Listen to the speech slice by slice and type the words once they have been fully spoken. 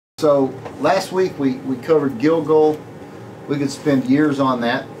So last week we covered Gilgal. We could spend years on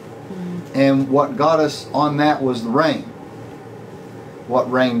that. And what got us on that was the rain.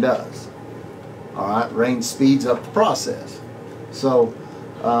 What rain does. Alright, rain speeds up the process. So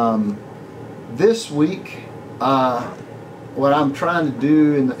this week what I'm trying to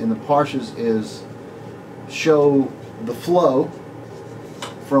do in the parshas is show the flow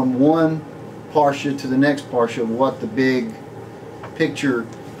from one parsha to the next parsha of what the big picture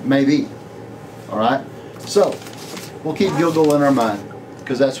may be. Alright? So, we'll keep Gilgal in our mind,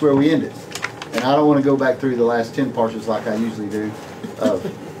 because that's where we ended. And I don't want to go back through the last 10 parshas like I usually do.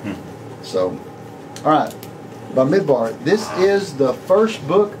 So, alright. Bemidbar. This is the first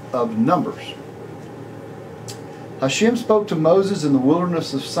book of Numbers. Hashem spoke to Moses in the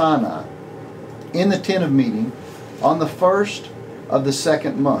wilderness of Sinai, in the tent of meeting, on the first of the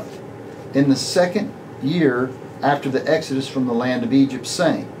second month, in the second year after the exodus from the land of Egypt,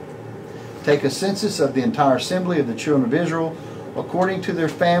 saying, take a census of the entire assembly of the children of Israel, according to their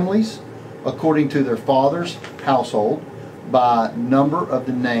families, according to their fathers' household, by number of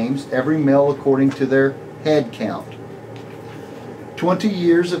the names, every male according to their head count. 20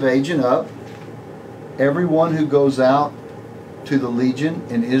 years of age and up, everyone who goes out to the legion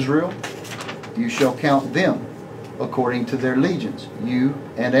in Israel, you shall count them according to their legions, you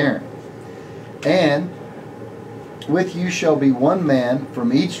and Aaron. And with you shall be one man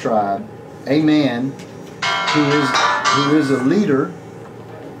from each tribe, a man who is a leader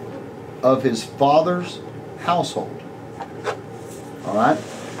of his father's household. All right,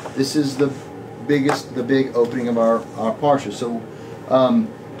 this is the big opening of our parsha. So,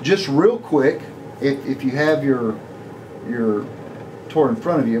 just real quick, if you have your Torah in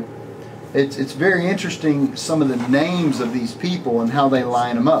front of you, it's very interesting some of the names of these people and how they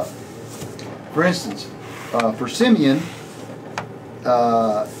line them up. For instance, for Simeon,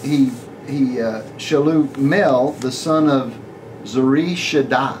 he Shalumel, the son of Zuri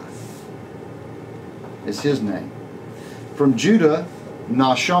Shaddai, is his name. From Judah,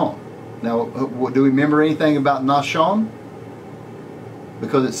 Nahshon. Now, do we remember anything about Nahshon?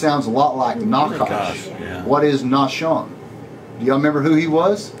 Because it sounds a lot like Nakash. Yeah. What is Nahshon? Do y'all remember who he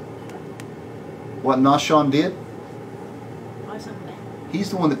was? What Nahshon did? He's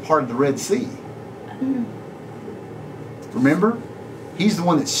the one that parted the Red Sea. Remember? He's the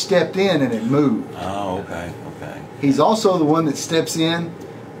one that stepped in and it moved. Oh, okay, okay. He's also the one that steps in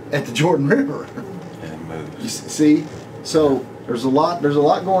at the Jordan River. And it moves. You see? So there's a lot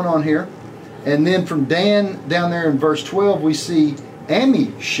going on here. And then from Dan down there in verse 12 we see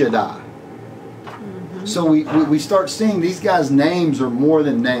Ammishaddai. So we start seeing these guys' names are more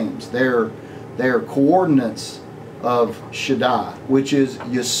than names. They're coordinates of Shaddai, which is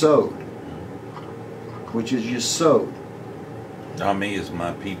Yesod. Which is Yesod. Ami is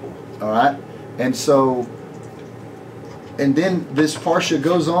my people. Alright? And so, and then this parsha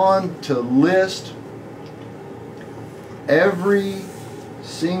goes on to list every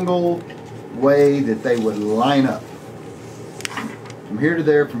single way that they would line up. From here to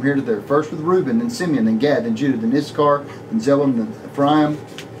there, from here to there. First with Reuben, then Simeon, then Gad, then Judah, then Issachar, then Zebulun, then Ephraim,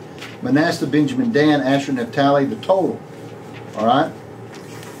 Manasseh, Benjamin, Dan, Asher, Naphtali, the total. Alright?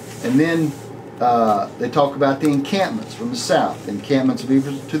 And then they talk about the encampments from the south, the encampments of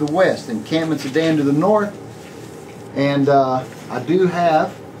Ephraim to the west, the encampments of Dan to the north. And I do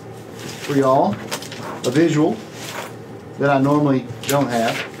have for y'all a visual that I normally don't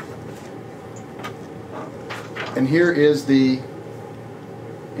have. And here is the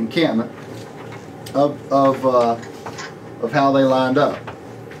encampment of how they lined up.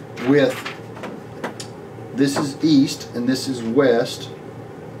 With this is east and this is west.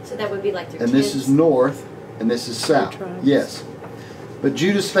 So that would be like their and this is north and this is south. Yes. But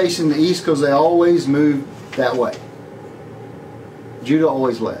Judah's facing the east because they always move that way. Judah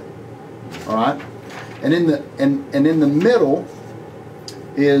always led. Alright? And in the middle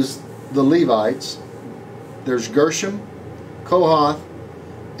is the Levites. There's Gershom, Kohath,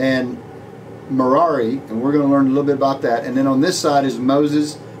 and Merari, and we're going to learn a little bit about that. And then on this side is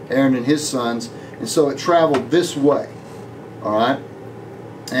Moses, Aaron, and his sons. And so it traveled this way. Alright?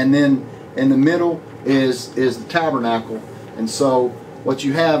 And then in the middle is the tabernacle. And so what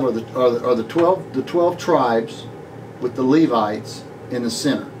you have are the 12 tribes with the Levites in the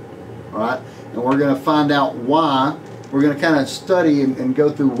center. Alright? And we're going to find out why. We're going to kind of study and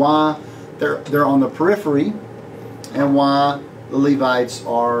go through why they're on the periphery and why the Levites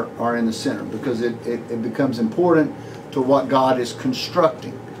are in the center, because it becomes important to what God is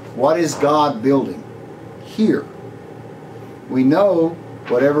constructing. What is God building here? We know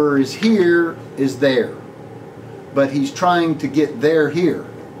whatever is here is there, but He's trying to get there here.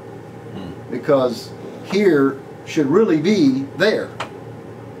 because here should really be there,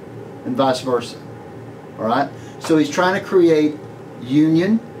 and vice versa. All right? So he's trying to create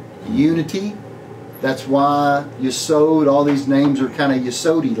union, unity. That's why Yesod, all these names are kind of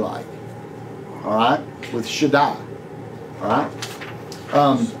Yesodi-like. All right? With Shaddai. All right?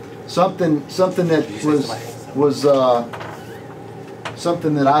 Something that was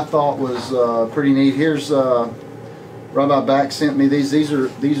something that I thought was pretty neat. Here's Rabbi Back sent me these. These are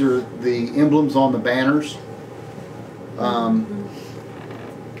the emblems on the banners.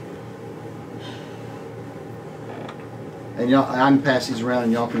 And y'all, I can pass these around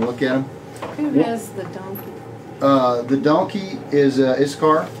and y'all can look at them. Who has the donkey? The donkey is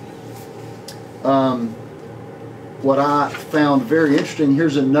Issachar. What I found very interesting,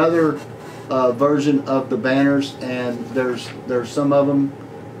 here's another version of the banners, and there's some of them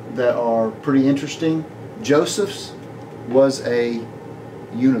that are pretty interesting. Joseph's was a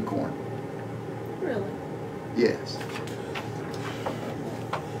unicorn. Really? Yes.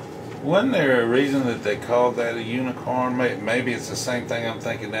 Wasn't there a reason that they called that a unicorn? Maybe it's the same thing I'm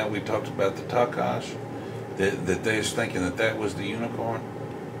thinking now. We talked about the Takash. That they're thinking that was the unicorn?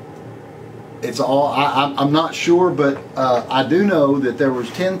 It's all, I'm not sure, but I do know that there was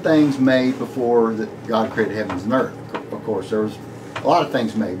 10 things made before that God created heavens and earth. Of course, there was a lot of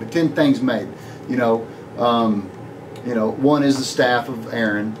things made, but 10 things made. One is the staff of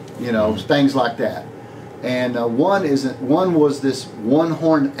Aaron. Things like that. And one was this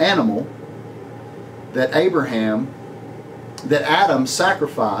one-horned animal that Adam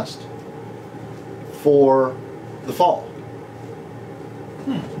sacrificed for the fall.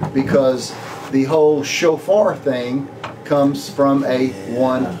 Because the whole shofar thing comes from a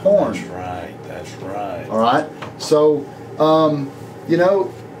one horn. That's right. That's right. All right. So,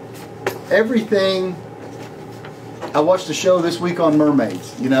 everything. I watched a show this week on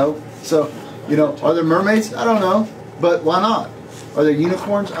mermaids. So, are there mermaids? I don't know, but why not? Are there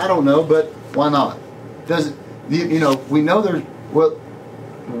unicorns? I don't know, but why not? We know there's, well,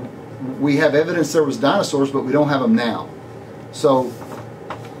 we have evidence there was dinosaurs, but we don't have them now. So,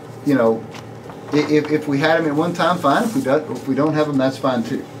 if we had them at one time, fine. If we don't have them, that's fine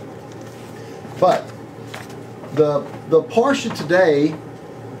too. But the parsha today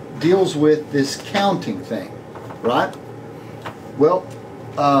deals with this counting thing, right? Well,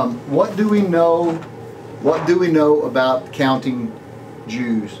 what do we know? What do we know about counting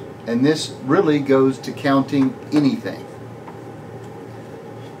Jews? And this really goes to counting anything.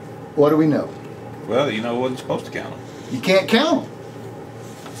 What do we know? Well, you wasn't supposed to count them. You can't count them.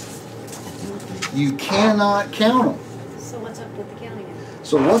 You cannot count them. So what's up with the counting?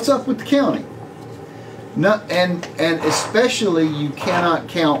 So what's up with the counting? No, and especially you cannot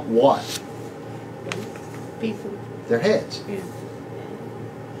count what? People. Their heads. Yeah.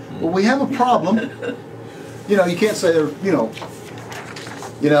 Well, we have a problem. You can't say they're,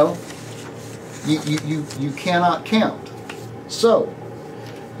 you cannot count. So,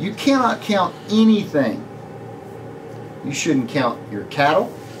 you cannot count anything. You shouldn't count your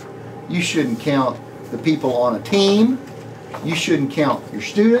cattle. You shouldn't count the people on a team. You shouldn't count your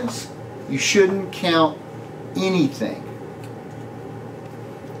students. You shouldn't count anything.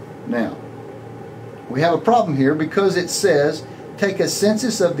 Now, we have a problem here because it says, take a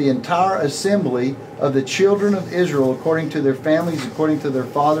census of the entire assembly of the children of Israel according to their families, according to their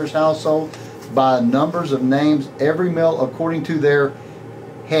father's household, by numbers of names, every male according to their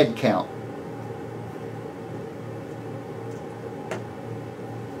head count.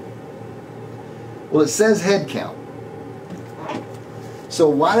 Well, it says head count. So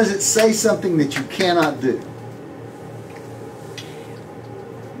why does it say something that you cannot do?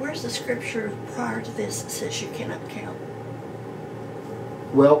 Where's the scripture prior to this that says you cannot count?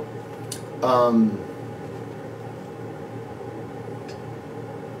 Well,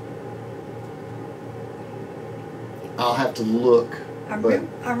 I'll have to look. I But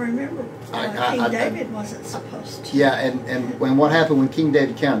remember King David wasn't supposed to. yeah, and when what happened when King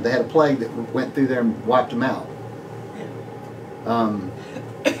David counted? They had a plague that went through there and wiped them out. Yeah.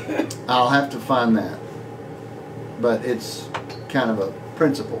 I'll have to find that. But it's kind of a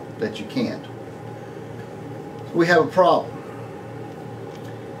principle that you can't. We have a problem.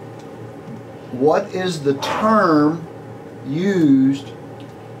 What is the term used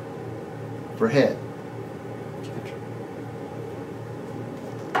for head?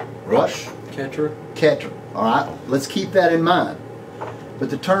 Rush. Ketra. Ketra. All right, let's keep that in mind. But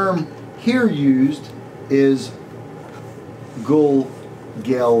the term here used is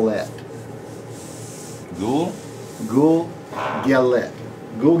gul-gelet. Gul? Gul-gelet.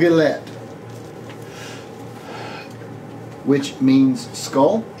 Gul-gelet. Which means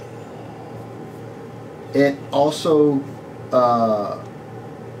skull. It also,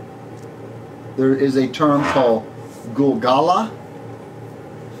 there is a term called Gulgala,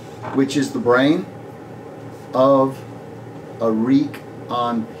 which is the brain of Arik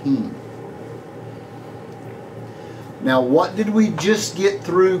Anpin. Now, what did we just get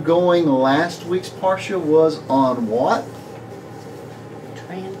through going last week's parsha was on what?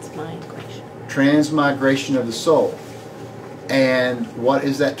 Transmigration. Transmigration of the soul. And what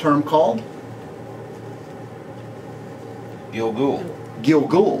is that term called? Gilgul.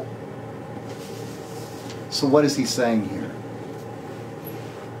 Gilgul. So what is he saying here?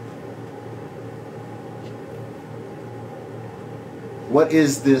 What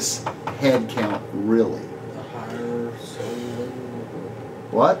is this head count really? The higher soul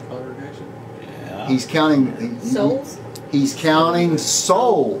What? congregation. Yeah. He's counting Souls? He's counting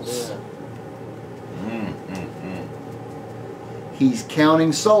souls. Yeah. He's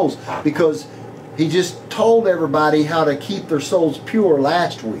counting souls because he just told everybody how to keep their souls pure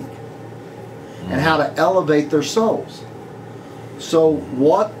last week and how to elevate their souls. So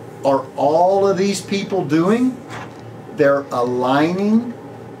what are all of these people doing? They're aligning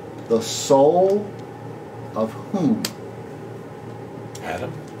the soul of whom?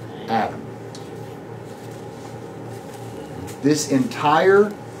 Adam. Adam. This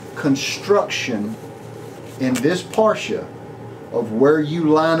entire construction in this parsha of where you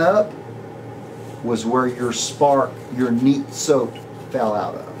line up was where your spark, your neat soap fell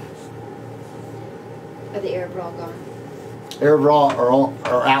out of. Are the Arab all gone? Arab raw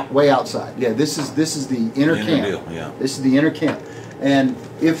are out way outside. Yeah, this is the inner camp. deal, yeah. This is the inner camp. And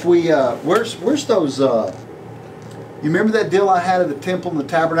if we where's those you remember that deal I had at the temple and the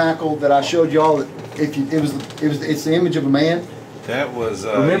tabernacle that I showed y'all that if you, it's the image of a man? That was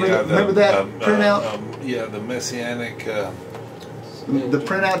Remember that printout? Yeah, the messianic. The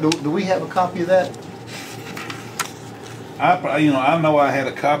printout, do we have a copy of that? I know I had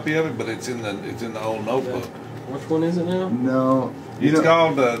a copy of it, but it's in the old notebook. Which one is it now? No. It's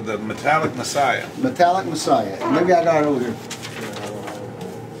called the Metallic Messiah. Metallic Messiah. Maybe I got it over here.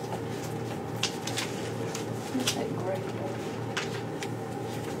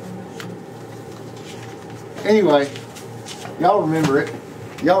 Anyway, y'all remember it.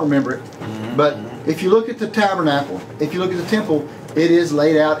 But if you look at the tabernacle, if you look at the temple, it is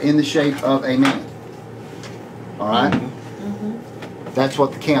laid out in the shape of a man. All right? That's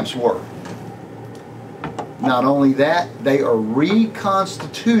what the camps were. Not only that, they are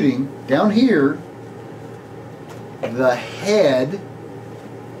reconstituting down here the head,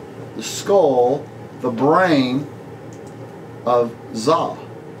 the skull, the brain of Zah.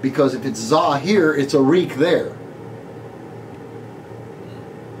 Because if it's Zah here, it's a reek there.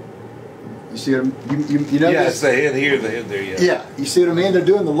 You see what you know? Yeah, it's the head here, the head there. Yeah. Yeah, you see what I mean? They're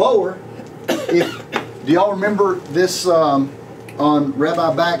doing the lower. Do y'all remember this on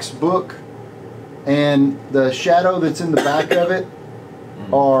Rabbi Back's book? And the shadow that's in the back of it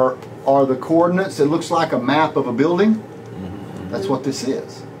are the coordinates. It looks like a map of a building. That's what this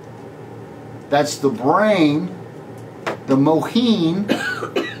is. That's the brain, the mohin,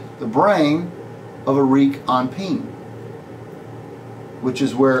 the brain of Arik Anpin, which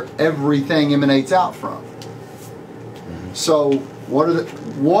is where everything emanates out from. So what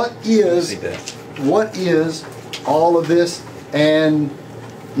is all of this? And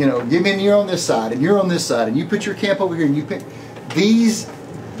give me, and you're on this side, and you're on this side, and you put your camp over here, and you pick these.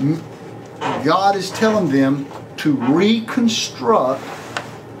 God is telling them to reconstruct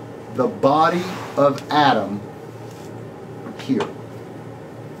the body of Adam here.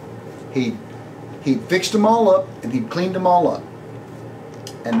 He fixed them all up, and he cleaned them all up.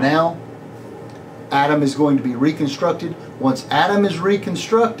 And now Adam is going to be reconstructed. Once Adam is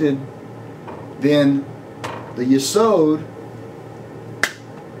reconstructed, then the Yesod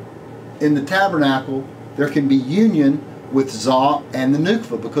in the tabernacle, there can be union with Zah and the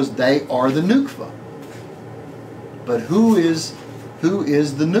Nukva because they are the Nukva. But who is the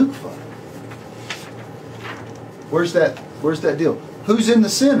Nukva? Where's that deal? Who's in the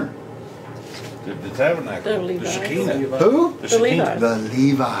center? The tabernacle. The Levites. Shekinah. Who? The The Shekinah. The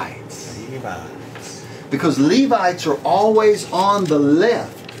Levites. Levites. Because Levites are always on the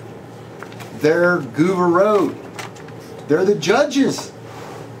left. They're Guvarot. They're the judges.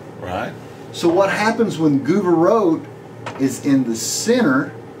 Right. So what happens when Guvarot is in the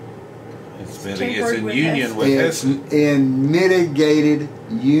center? It's in Tempered union with It's Hesed. in mitigated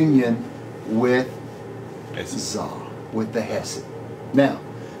union with Hesed. Zah, with the Hesed. Now,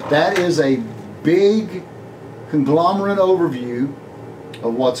 that is a big conglomerate overview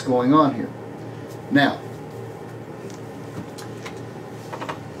of what's going on here. Now,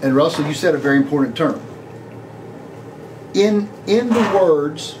 and Russell, you said a very important term. in the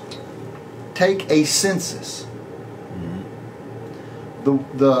words, take a census.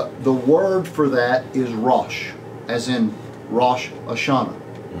 The word for that is Rosh, as in Rosh Hashanah.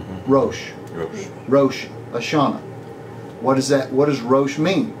 Rosh. Rosh Hashanah. What is that? What does Rosh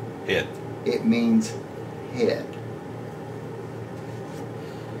mean? Head. It means head.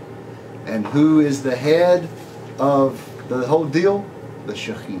 And who is the head of the whole deal? The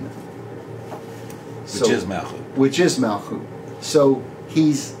Shekhinah. Which is Malchut. Which is Malchut. So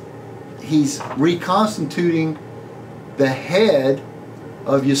he's reconstituting the head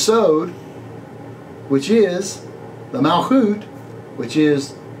of Yesod, which is the Malchut, which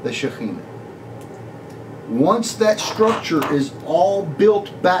is the Shekhinah. Once that structure is all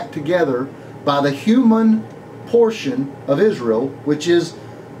built back together by the human portion of Israel, which is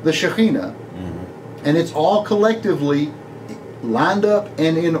the Shekhinah, and it's all collectively lined up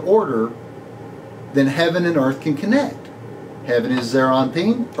and in order, then heaven and earth can connect. Heaven is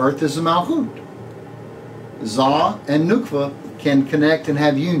Zeranpin, earth is the Malchut. Zah and Nukva can connect and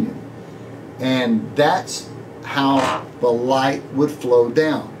have union. And that's how the light would flow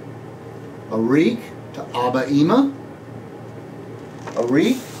down. Arik to Abba Ima.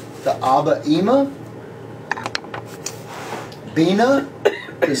 Arik to Abba Ima. Bina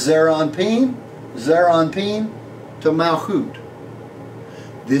to Zeranpin. Zeranpin to Malchut.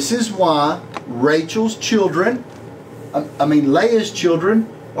 This is why Rachel's children, Leah's children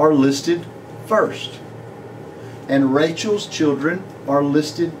are listed first. And Rachel's children are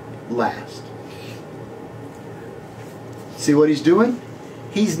listed last. See what he's doing?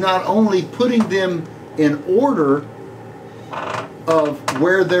 He's not only putting them in order of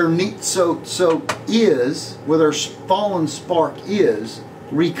where their so is, where their fallen spark is,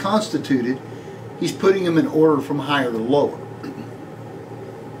 reconstituted, he's putting them in order from higher to lower.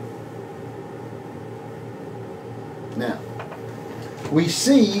 Now, we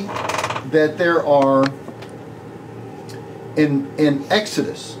see that there are in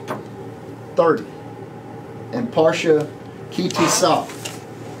Exodus 30 and parsha Ki-Tisa,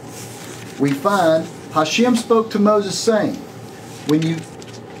 we find Hashem spoke to Moses saying, when you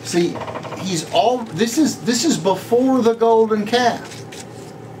see, this is before the golden calf.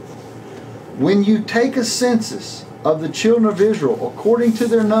 When you take a census of the children of Israel according to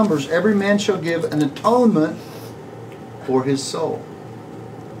their numbers, every man shall give an atonement for his soul.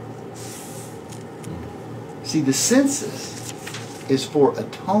 See, the census is for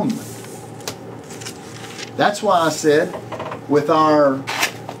atonement. That's why I said with our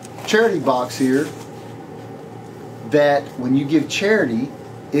charity box here that when you give charity,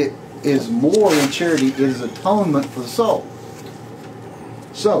 it is more than charity, it is atonement for the soul.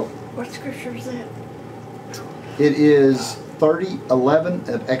 So, What scripture is that? it is 30:11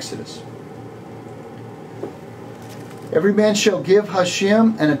 of Exodus. Every man shall give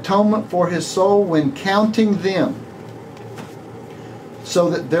Hashem an atonement for his soul when counting them, so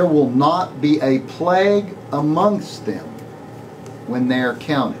that there will not be a plague amongst them when they are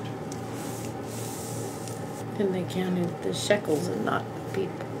counted. And they counted the shekels and not the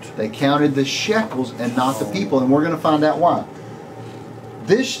people. They counted the shekels and not the people, and we're going to find out why.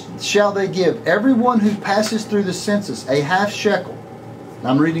 This shall they give everyone who passes through the census a half shekel.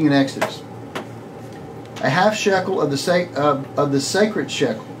 I'm reading in Exodus. A half shekel of the sacred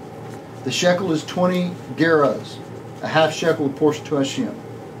shekel. The shekel is 20 gerahs. A half shekel of portion to Hashem.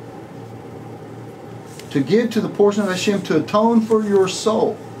 To give to the portion of Hashem to atone for your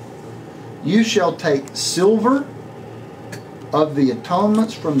soul. You shall take silver of the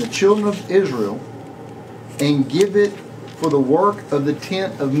atonements from the children of Israel and give it for the work of the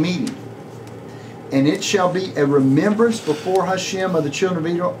tent of meeting. And it shall be a remembrance before Hashem of the children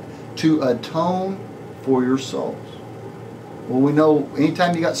of Israel to atone for your souls. Well, we know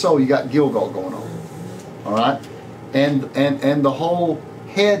anytime you got soul, you got Gilgal going on. All right? And the whole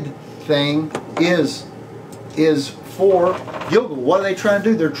head thing is for Gilgal. What are they trying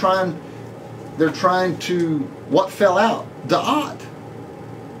to do? They're trying to, what fell out? Da'at.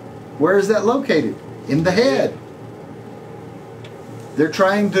 Where is that located? In the head. They're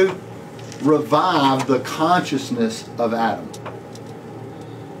trying to revive the consciousness of Adam,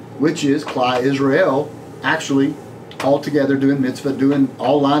 which is Klai Israel actually all together doing mitzvah, doing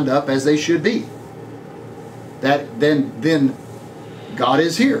all lined up as they should be. That then God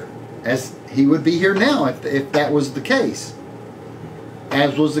is here, as He would be here now if that was the case.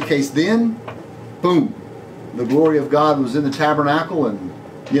 As was the case then, boom, the glory of God was in the tabernacle, and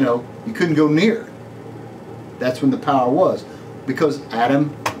you couldn't go near it. That's when the power was, because Adam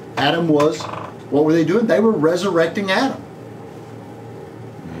was, what were they doing? They were resurrecting Adam.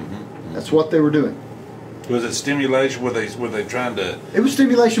 That's what they were doing. Was it stimulation? Were they trying to? It was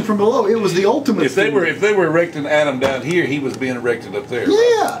stimulation from below. It was the ultimate. If they were erecting Adam down here, he was being erected up there.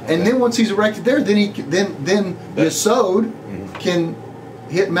 Yeah, right? and then once he's erected there, then Yesod can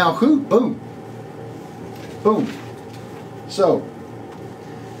hit Malchut. Boom, boom. So,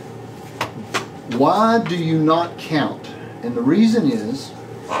 why do you not count? And the reason is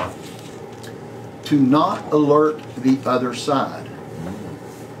to not alert the other side.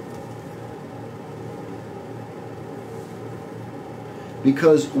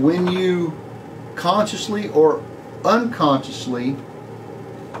 Because when you consciously or unconsciously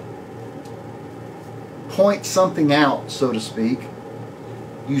point something out, so to speak,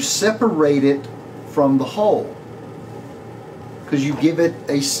 you separate it from the whole. Because you give it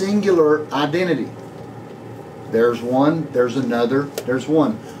a singular identity. There's one, there's another, there's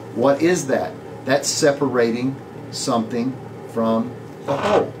one. What is that? That's separating something from the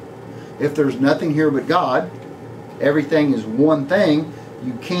whole. If there's nothing here but God, everything is one thing,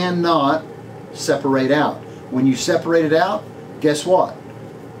 you cannot separate out. When you separate it out, guess what?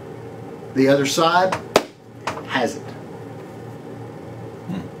 The other side has it.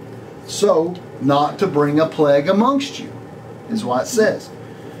 So, not to bring a plague amongst you, is what it says.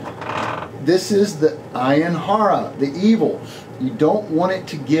 This is the ayin hara, the evil. You don't want it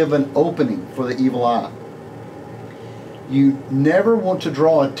to give an opening for the evil eye. You never want to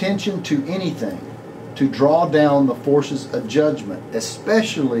draw attention to anything to draw down the forces of judgment,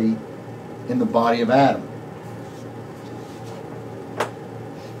 especially in the body of Adam.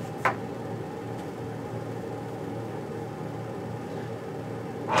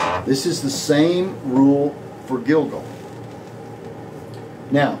 This is the same rule for Gilgal.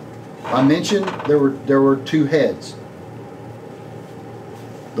 Now, I mentioned there were two heads.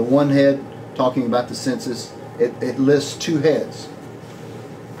 The one head, talking about the census, it lists two heads.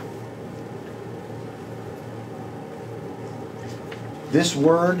 This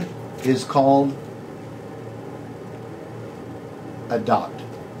word is called adat.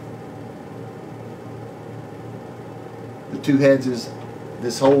 The two heads is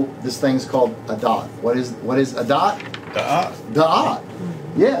this thing's called adat. What is adat? Da'at.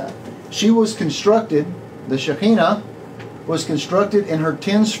 Yeah. She was constructed, the Shekinah was constructed in her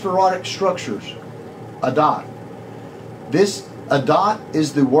 10 spherotic structures. Adat. This adat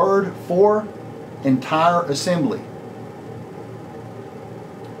is the word for entire assembly.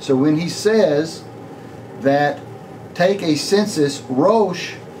 So when he says that take a census,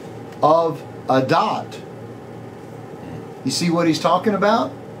 Rosh, of Adat, you see what he's talking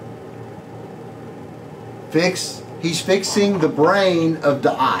about? He's fixing the brain of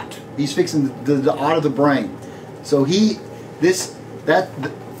Da'at. He's fixing the Da'at of the brain. So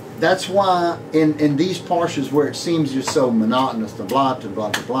that's why in these parshas where it seems just so monotonous, the blah, blah,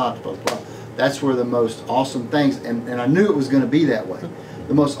 blah, blah, blah, blah, that's where the most awesome things, and I knew it was going to be that way.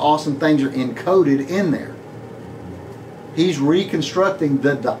 The most awesome things are encoded in there. He's reconstructing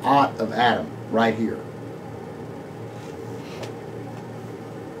the Da'at of Adam right here.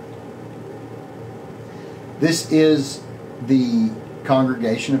 This is the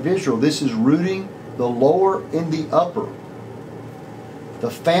congregation of Israel. This is rooting the lower in the upper.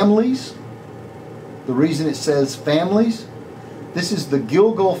 The families, the reason it says families, this is the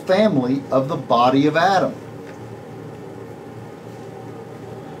Gilgal family of the body of Adam.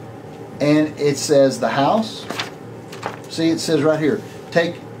 And it says the house. See, it says right here,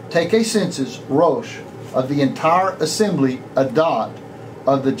 take a census, Rosh, of the entire assembly, Adat,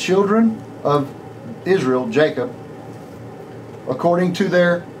 of the children of Israel, Jacob, according to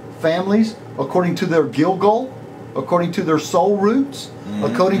their families, according to their Gilgal, according to their soul roots,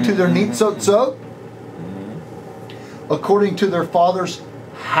 according to their Nitzotzot, according to their father's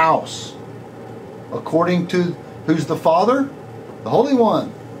house, according to who's the father? The Holy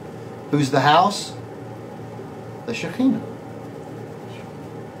One. Who's the house? The Shekinah.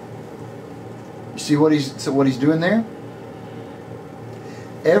 You see what he's doing there?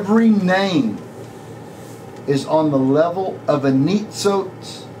 Every name is on the level of a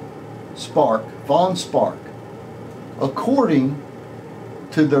Nitzot spark, von spark, according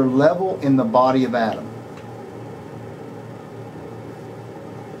to their level in the body of Adam.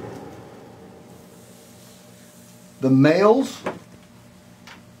 The males,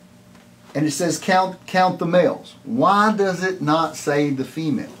 and it says count the males. Why does it not say the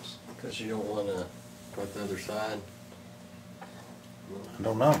females? Because you don't want to put the other side. I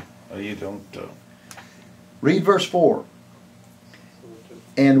don't know. You don't. Read verse 4.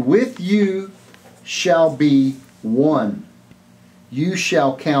 And with you shall be one. You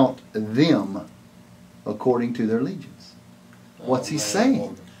shall count them according to their legions. What's he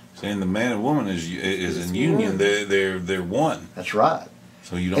saying? Saying the man and woman is in union. They're one. That's right.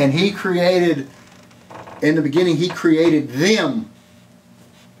 So you don't. And he created, in the beginning, he created them,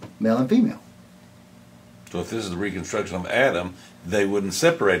 male and female. So if this is the reconstruction of Adam, they wouldn't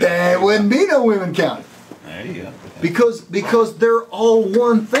separate. There wouldn't be no women counted. There you go. Because they're all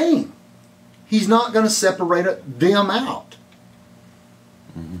one thing. He's not going to separate them out.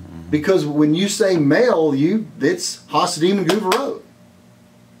 Mm-hmm. Because when you say male, it's Hasidim and Guvarot.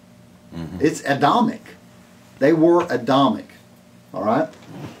 Mm-hmm. It's Adamic. They were Adamic. All right?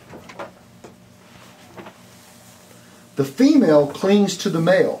 The female clings to the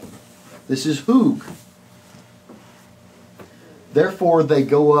male. This is Hug. Therefore, they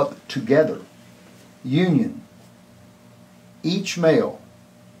go up together. Union. Each male.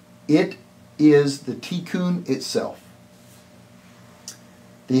 It is the tikkun itself.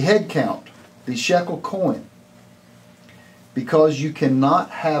 The head count. The shekel coin. Because you cannot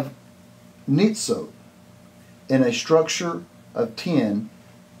have nitzot in a structure of 10,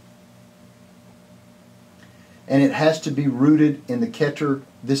 and it has to be rooted in the keter.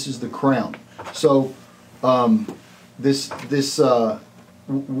 This is the crown. So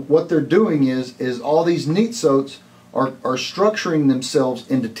what they're doing is all these nitzots are structuring themselves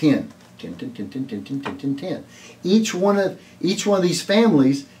into 10. 10, 10, 10, 10, 10, 10, 10, 10, 10. Each one of these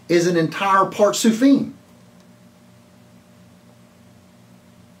families is an entire parsufim.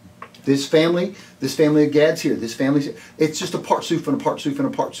 This family of Gad's here. This family's here. It's just a parsuf and a parsuf and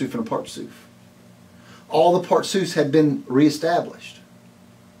a parsuf and a parsuf. All the parsufs had been reestablished.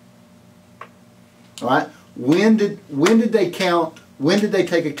 All right. When did they count? When did they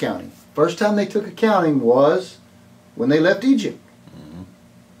take accounting? First time they took accounting was when they left Egypt. Mm-hmm.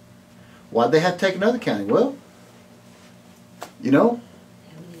 Why'd they have to take another accounting? Well,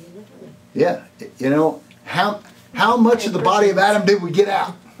 yeah, how much of the body of Adam did we get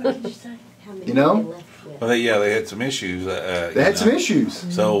out? What did you say? How many You know? they left with? Well, they had some issues. They had some issues.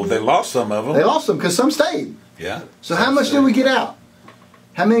 So they lost some of them. They lost them because some stayed. Yeah. So how much did we get out?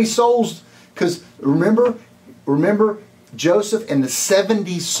 How many souls? Because remember Joseph and the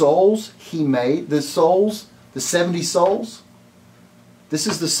 70 souls he made. The 70 souls. This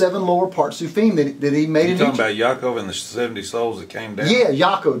is the 7 lower parsufim that he made in You're Egypt. talking about Yaakov and the 70 souls that came down? Yeah,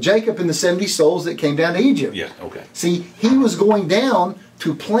 Jacob and the 70 souls that came down to Egypt. Yeah, okay. See, he was going down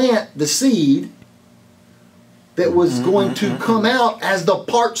to plant the seed that was going to come out as the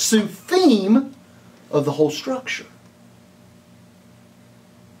parsufim of the whole structure.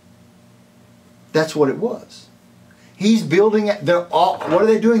 That's what it was. He's building. What are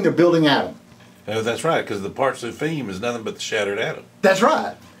they doing? They're building Adam. Oh, that's right, because the parsufim is nothing but the shattered Adam. That's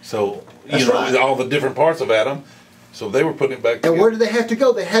right. So, That's right. all the different parts of Adam. So they were putting it back together. And where did they have to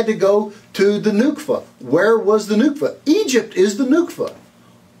go? They had to go to the Nukva. Where was the Nukva? Egypt is the Nukva.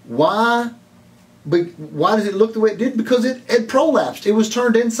 Why? But why does it look the way it did? Because it had prolapsed. It was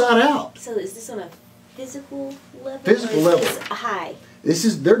turned inside out. So is this on a physical level? Physical or is level. This high.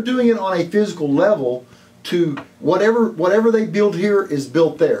 They're doing it on a physical level. To whatever they build here is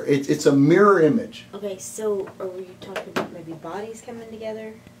built there. It's a mirror image. Okay, so are we talking about maybe bodies coming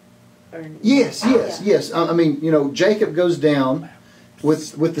together? Or Yes. I mean, Jacob goes down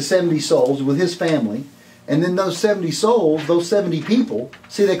with the 70 souls with his family, and then those 70 souls, those 70 people.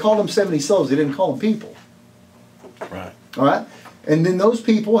 See, they called them 70 souls. They didn't call them people. Right. All right, and then those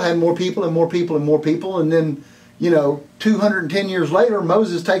people had more people and more people and more people, and then 210 years later,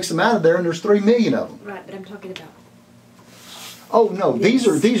 Moses takes them out of there, and there's 3 million of them. Right, but I'm talking about. Oh no, these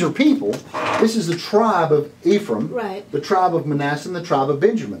are people. This is the tribe of Ephraim, Right. the tribe of Manasseh, and the tribe of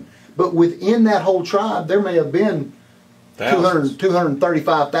Benjamin. But within that whole tribe, there may have been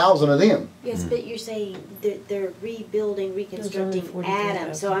 235,000 of them. Yes, but you're saying they're rebuilding, reconstructing 42,000.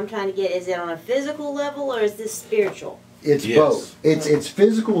 Adam. So I'm trying to get, is it on a physical level or is this spiritual? It's Yes. both. It's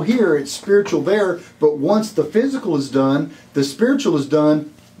physical here, it's spiritual there. But once the physical is done, the spiritual is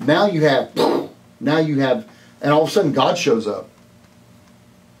done. Now you have, and all of a sudden God shows up.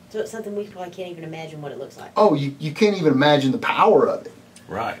 So it's something we probably can't even imagine what it looks like. Oh, you can't even imagine the power of it.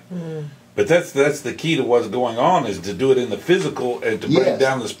 Right. But that's the key to what's going on, is to do it in the physical and to bring Yes.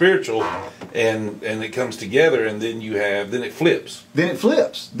 down the spiritual, and it comes together, and then then it flips. Then it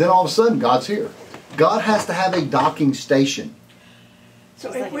flips. Then all of a sudden God's here. God has to have a docking station. So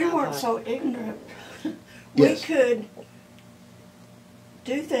It's if like we an weren't iPod. so ignorant, Yes. we could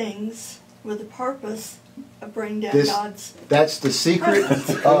do things with the purpose of bringing down This- God's. That's the secret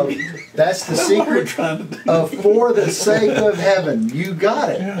of. That's the That's what we're secret trying to do. of for the sake of heaven. You got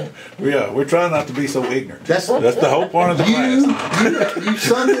it. Yeah, we're trying not to be so ignorant. That's the whole point of the class. you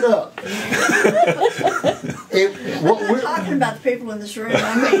summed it up. what I'm we're not talking about the people in this room.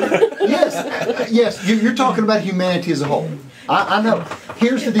 I mean, yes, you're talking about humanity as a whole. I know.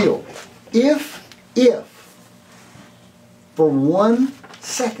 Here's the deal. If for 1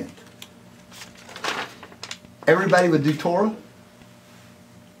 second everybody would do Torah,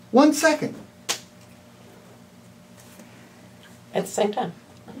 1 second. At the same time.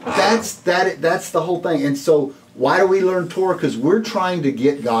 That's the whole thing. And so why do we learn Torah? Because we're trying to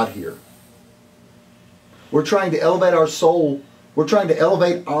get God here. We're trying to elevate our soul. We're trying to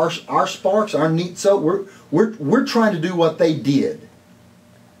elevate our sparks, our neat soul. We're trying to do what they did.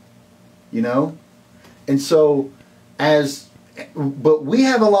 You know? And so but we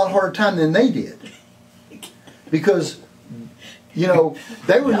have a lot harder time than they did. Because, you know,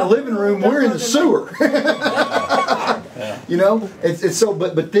 they were in the living room, we're in the sewer. You know? It's so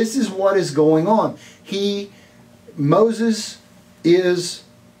but this is what is going on. Moses is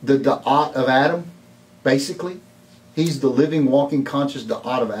the da'at of Adam, basically. He's the living, walking, conscious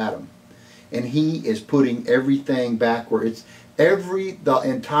da'at of Adam. And he is putting everything back where the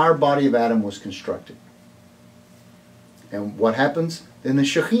entire body of Adam was constructed. And what happens? Then the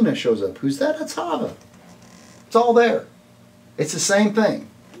Shekhinah shows up. Who's that? That's Hava. It's all there. It's the same thing.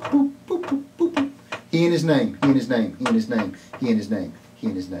 Boop, boop, boop, boop, boop. He and his name, he and his name, he and his name, he and his name, he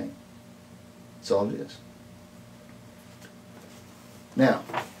and his name. That's all it is. Now,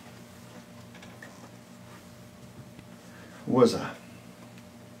 was I?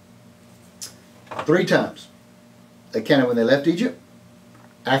 3 times. They counted when they left Egypt,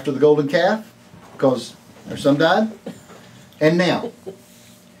 after the golden calf, because their son died, and now.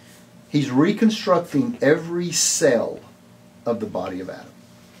 He's reconstructing every cell of the body of Adam.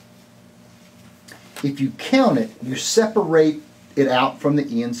 If you count it, you separate it out from the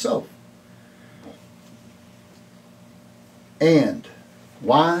Ein Sof. And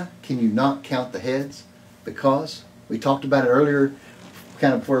why can you not count the heads? Because we talked about it earlier,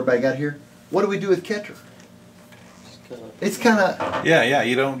 kind of before everybody got here. What do we do with Keter? It's kind of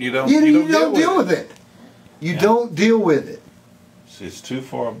You don't deal with it. You don't deal with it. It's too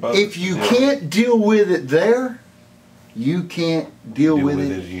far above. If you can't deal with it there, you can't deal with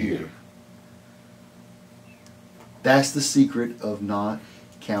it here. That's the secret of not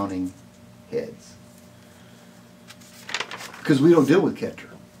counting heads. Because we don't deal with Keter.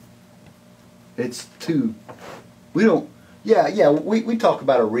 It's too. We don't. We talk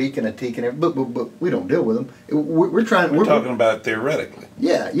about a reek and a teak and everything, but we don't deal with them. We're talking about it theoretically.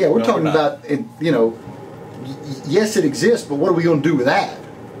 We're talking about it, you know. Yes, it exists, but what are we going to do with that?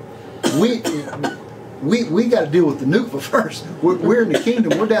 We got to deal with the Nukva first. We're in the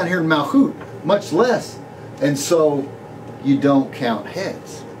kingdom. We're down here in Malchut, much less. And so you don't count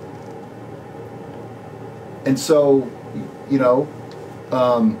heads. And so, you know,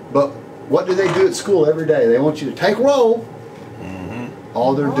 but what do they do at school every day? They want you to take roll. Mm-hmm.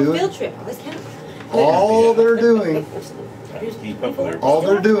 All they're doing. Field trip. Always count. All they're doing. Keep up with everybody. All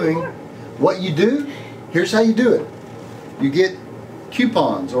they're doing. What you do. Here's how you do it. You get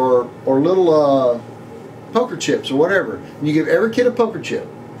coupons or little poker chips or whatever. And you give every kid a poker chip.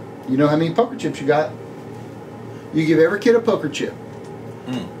 You know how many poker chips you got? You give every kid a poker chip.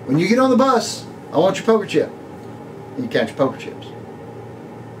 When you get on the bus, I want your poker chip. And you count your poker chips.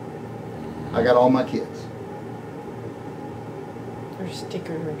 I got all my kids.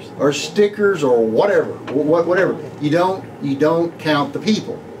 Or stickers or whatever. Whatever. You don't count the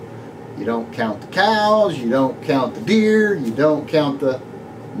people. You don't count the cows, you don't count the deer, you don't count the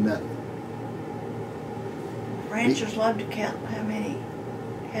nothing. Ranchers love to count how many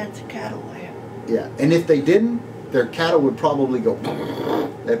heads of cattle they have. Yeah, and if they didn't, their cattle would probably go,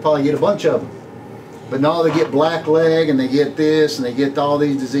 they'd probably get a bunch of them. But no, they get black leg and they get this and they get all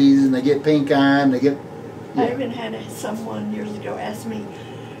these diseases and they get pink eye and they get... Yeah. I even had someone years ago ask me,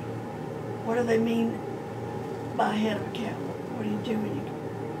 what do they mean by head of a cow? What do you do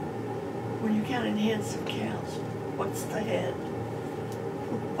when you're counting heads of cows? What's the head?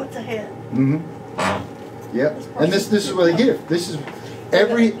 What's a head? Mm-hmm. Yep. And this is what they give. This is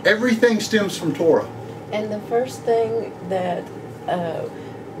everything stems from Torah. And the first thing that a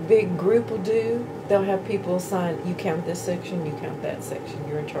big group will do, they'll have people assign, you count this section, you count that section,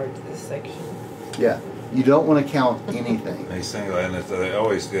 you're in charge of this section. Yeah. You don't want to count anything. They're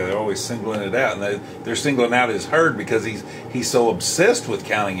always singling it out, and they're singling out his herd because he's so obsessed with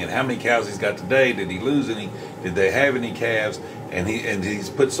counting it. How many cows he's got today? Did he lose any? Did they have any calves? And he's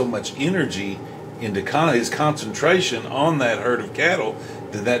put so much energy into his concentration on that herd of cattle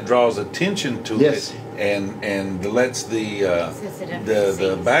that draws attention to yes. it. and lets the Says it after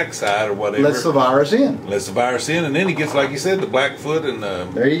the seas. backside or whatever. Lets the virus in. Lets the virus in, and then he gets, like you said, the black foot and the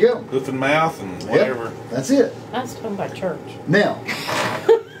There you go. hoof and mouth and whatever. Yep, that's it. I was talking about church. Now,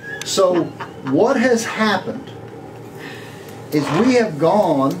 so what has happened is we have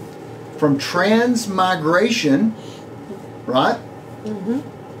gone from transmigration, right? Mm-hmm.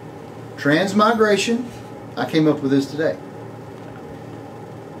 Transmigration, I came up with this today,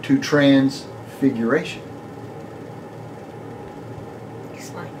 to transfiguration.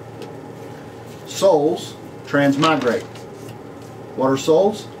 Explain. Souls transmigrate. What are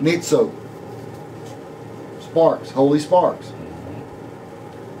souls? Nitzo. Sparks, holy sparks.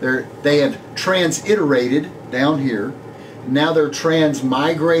 They have transiterated down here. Now they're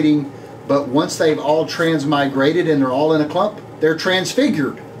transmigrating, but once they've all transmigrated and they're all in a clump, they're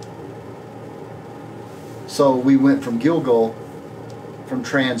transfigured. So we went from Gilgal, from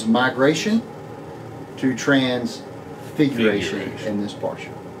transmigration to transfiguration in this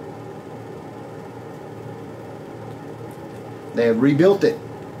parsha. They have rebuilt it.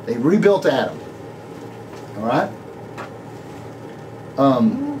 They rebuilt Adam. All right.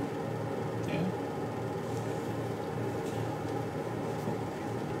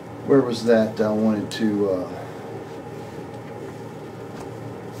 Where was that? I wanted to.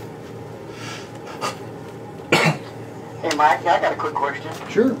 Hey, Mike, I got a quick question.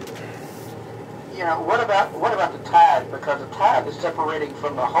 Sure. You know, what about the tithe? Because the tithe is separating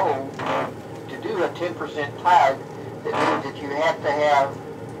from the whole. To do a 10% tithe, that means that you have to have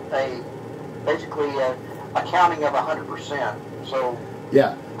basically a counting of 100%. So,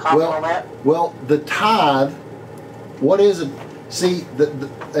 Yeah. comment on that? Well, the tithe. What is it? See,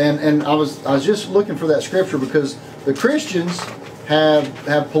 and I was just looking for that scripture because the Christians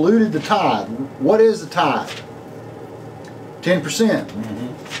have polluted the tithe. What is the tithe? 10%. Mm-hmm.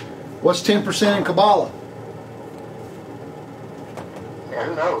 What's 10% in Kabbalah? Yeah,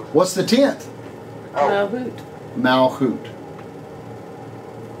 who knows? What's the 10th? Oh, Malhut. Malchut.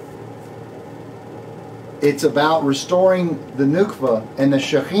 It's about restoring the Nukva and the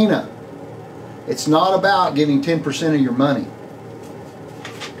Shekhinah. It's not about giving 10% of your money.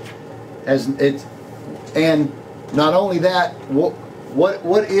 And not only that, what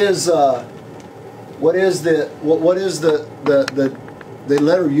is the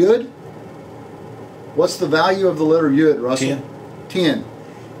letter Yud? What's the value of the letter Yud, Russell? 10.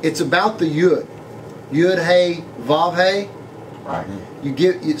 It's about the Yud. Yud Hey Vav Hey.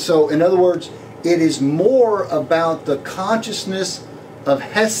 right. So in other words, it is more about the consciousness of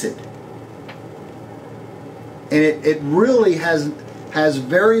Hesed. And it really has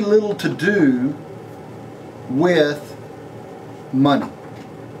very little to do with money.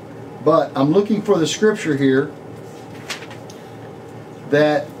 But I'm looking for the scripture here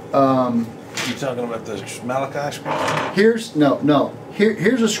that You talking about the Malachi scripture?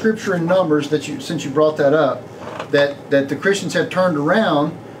 here's a scripture in Numbers that since you brought that up, that the Christians have turned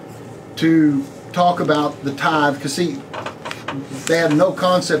around to talk about the tithe, because see, they have no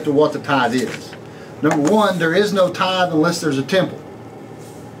concept of what the tithe is. Number one, there is no tithe unless there's a temple.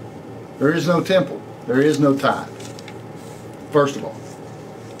 There is no temple. There is no tithe. First of all.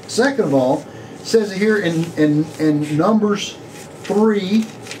 Second of all, it says here in Numbers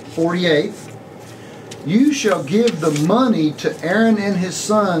 3:48, you shall give the money to Aaron and his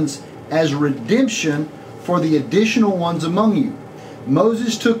sons as redemption for the additional ones among you.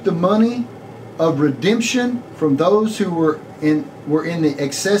 Moses took the money of redemption from those who were in the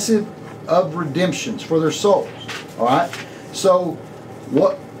excessive of redemptions for their souls. All right. So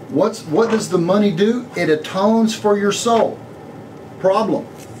what does the money do? It atones for your soul. Problem.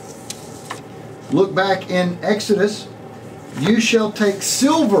 Look back in Exodus. You shall take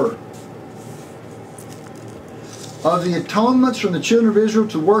silver of the atonements from the children of Israel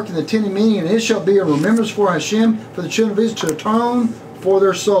to work in the tent of meeting, and it shall be a remembrance for Hashem, for the children of Israel, to atone for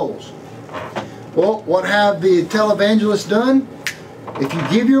their souls. Well, what have the televangelists done? If you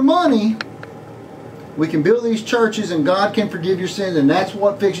give your money, we can build these churches and God can forgive your sins, and that's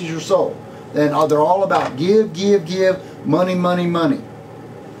what fixes your soul. And they're all about give, money, money, money.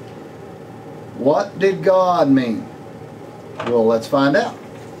 What did God mean? Well, let's find out.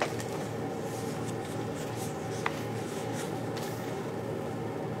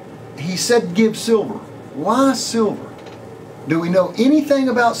 He said give silver. Why silver? Do we know anything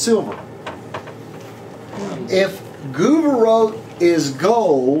about silver? If Guvarot is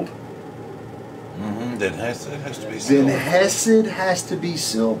gold, then Hesed has to be then silver. Hesed has to be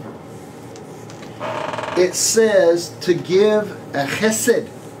silver. It says to give a Hesed.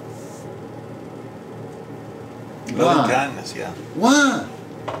 Loving Why? kindness, yeah. Why?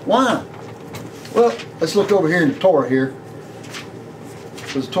 Why? Well, let's look over here in the Torah here.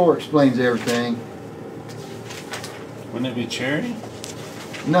 Because the Torah explains everything. Wouldn't it be charity?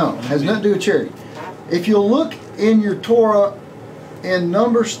 No, it has nothing to do with charity. If you look in your Torah in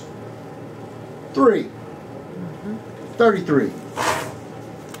Numbers 3, 33.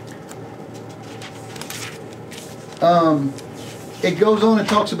 It goes on and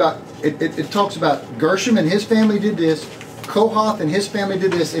talks about it talks about Gershom and his family did this, Kohath and his family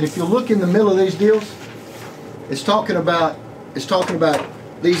did this, and if you look in the middle of these deals, it's talking about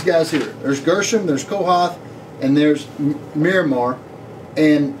these guys here. There's Gershom, there's Kohath, and there's Miramar,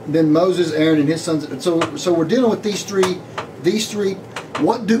 and then Moses, Aaron, and his sons. So we're dealing with these three.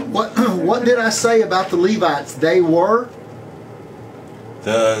 What did I say about the Levites? They were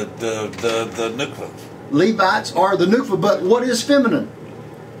The Nukva. Levites are the Nukva, but what is feminine?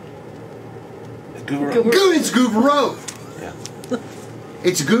 Good, it's Guvarot. Yeah.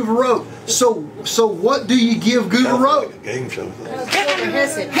 It's Guvarot. So what do you give Guvarot? Game show.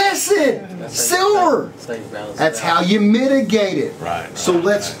 Hesed, silver. That's how you mitigate it. Right. So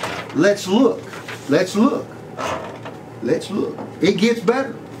let's look. It gets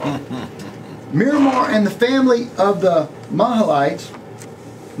better. Miramar and the family of the Mahalites,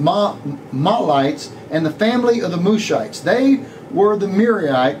 and the family of the Mushites. They were the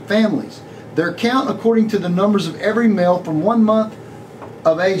Merarite families. Their count according to the numbers of every male from 1 month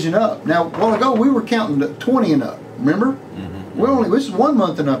of age and up. Now, a while ago we were counting to 20 and up. Remember? This is 1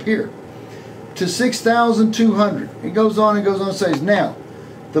 month and up here. To 6,200. It goes on and goes on and says, now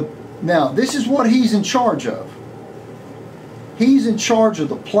this is what he's in charge of. He's in charge of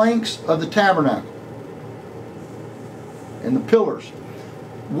the planks of the tabernacle and the pillars.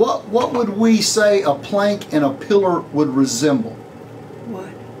 What would we say a plank and a pillar would resemble? What?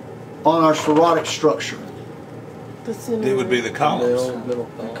 On our Sephardic structure? It would be the columns.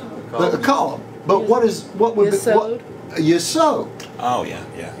 The column. But what would Yesod? Yesod. Oh yeah,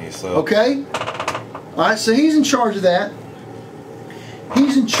 Yesod. Okay? Alright, so he's in charge of that.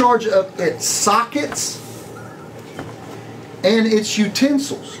 He's in charge of its sockets and its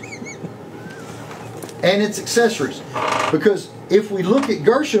utensils and its accessories. Because if we look at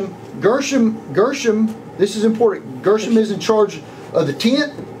Gershom, this is important. Gershom is in charge of the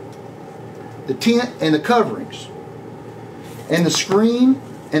tent and the coverings, and the screen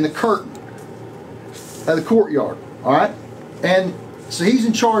and the curtain of the courtyard. All right, and so he's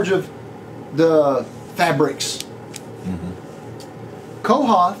in charge of the fabrics.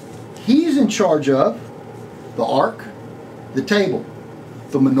 Kohath, he's in charge of the ark, the table,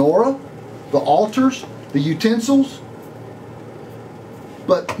 the menorah, the altars, the utensils.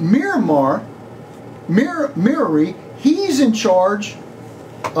 But Merari, he's in charge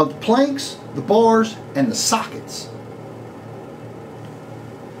of the planks, the bars, and the sockets.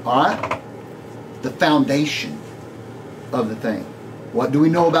 Alright? The foundation of the thing. What do we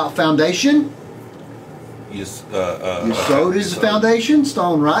know about foundation? Yesod is the foundation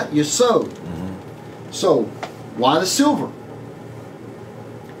stone, right? Yesod. So, why the silver?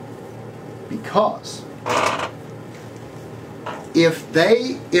 Because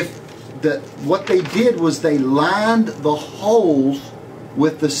what they did was they lined the holes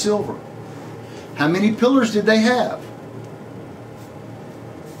with the silver. How many pillars did they have?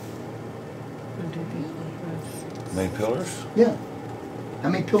 Many pillars? Yeah. How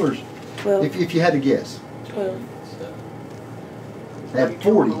many pillars? 12. If you had to guess. 12. They had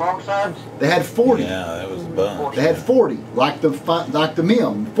 40. Long sides? They had 40. Yeah, that was a bunch. They had 40, like the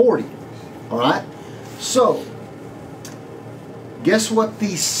Mim, 40. All right. So, guess what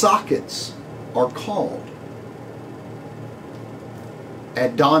these sockets are called?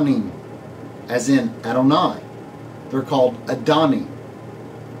 Adonim, as in Adonai. They're called Adonim.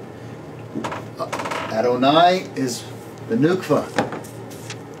 Adonai is the Nukva.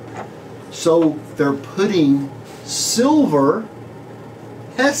 So they're putting silver,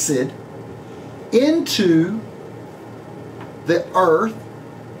 Hesed, into the earth,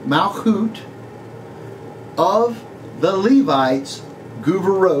 Malchut, of the Levites,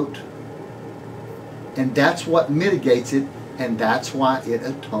 Guvarot, and that's what mitigates it, and that's why it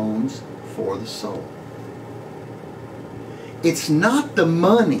atones for the soul. It's not the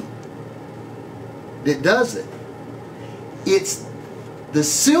money that does it. It's the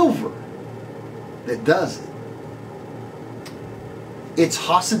silver that does it. It's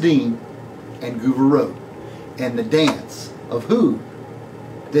Hasidim and Guvarot and the dance of who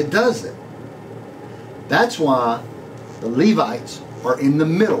that does it. That's why the Levites are in the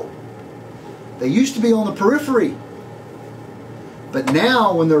middle. They used to be on the periphery. But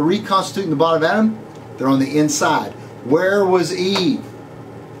now when they're reconstituting the body of Adam, they're on the inside. Where was Eve?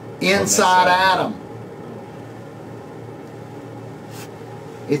 Inside Adam.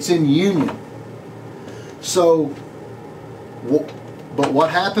 It's in union. So, but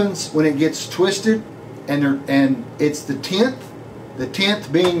what happens when it gets twisted and it's the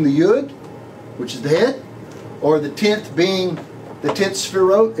 10th being the Yud, which is the head, or the 10th being the 10th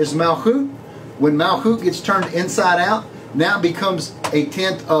Sfirot is Malchut. When Malchut gets turned inside out, now it becomes a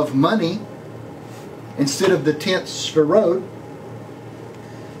 10th of money instead of the 10th Sfirot,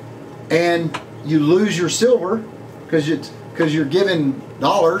 and you lose your silver because you're given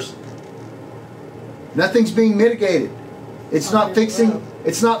dollars. Nothing's being mitigated. It's not fixing.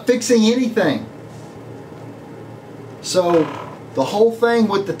 It's not fixing anything. So the whole thing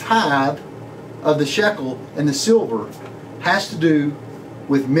with the tithe of the shekel and the silver has to do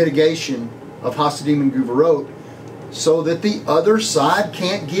with mitigation of Hasidim and Guvarot, so that the other side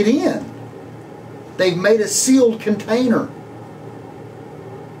can't get in. They've made a sealed container.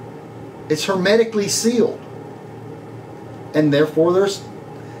 It's hermetically sealed, and therefore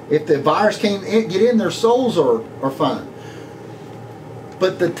if the virus can't get in, their souls are fine.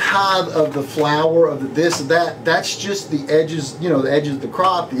 But the tithe of the flour, of the this, of that, that's just the edges, the edges of the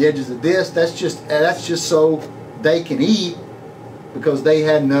crop, the edges of this. That's just so they can eat, because they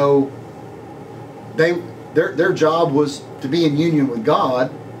had no. Their job was to be in union with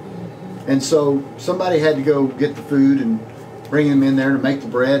God, and so somebody had to go get the food and bring them in there to make the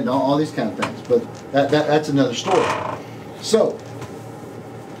bread and all these kind of things. But that's another story. So.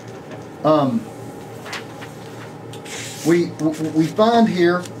 We find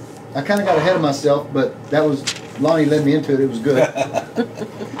here, I kind of got ahead of myself, but that was, Lonnie led me into it. It was good.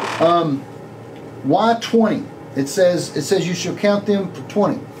 Why 20? It says you shall count them for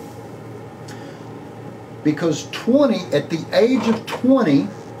 20. Because 20, at the age of 20,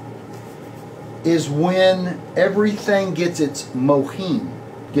 is when everything gets its mohin,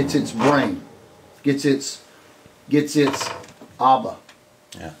 gets its brain, gets its Abba.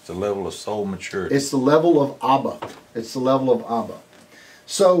 Yeah, it's a level of soul maturity. It's the level of Abba. It's the level of Abba.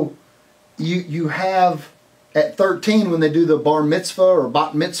 So you have at 13, when they do the bar mitzvah or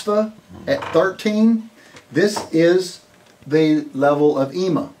bat mitzvah, at 13, this is the level of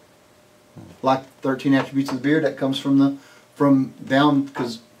Ima. Like 13 attributes of the beard, that comes from down,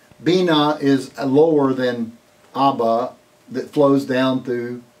 because Bina is lower than Abba, that flows down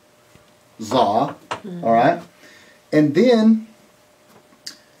through Zah. Mm-hmm. All right? And then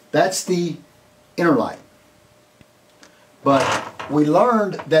that's the inner light. But we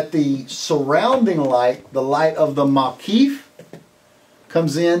learned that the surrounding light, the light of the Makif,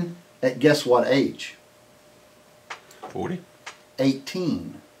 comes in at guess what age? 40?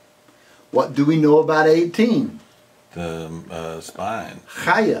 18. What do we know about 18? The spine.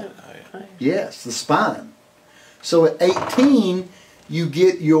 Chaya. Yes, the spine. So at 18, you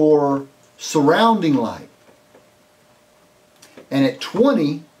get your surrounding light. And at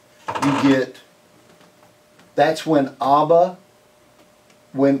 20, you get, that's when Abba,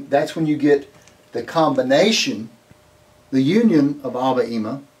 that's when you get the combination, the union of Abba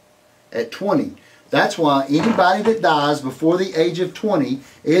Ima at 20. That's why anybody that dies before the age of 20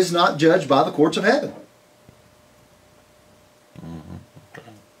 is not judged by the courts of heaven. Mm-hmm.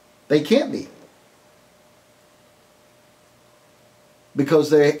 Okay. They can't be. Because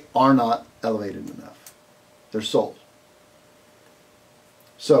they are not elevated enough. They're souls.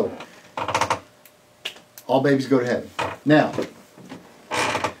 So, all babies go to heaven. Now,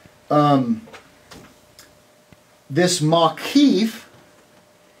 this Makif,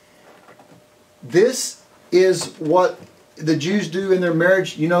 this is what the Jews do in their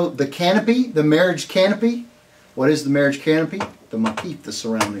marriage. You know, the canopy, the marriage canopy. What is the marriage canopy? The Makif, the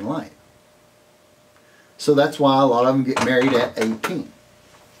surrounding light. So that's why a lot of them get married at 18.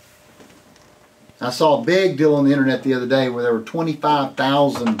 I saw a big deal on the internet the other day where there were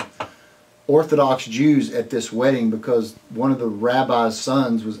 25,000 Orthodox Jews at this wedding because one of the rabbi's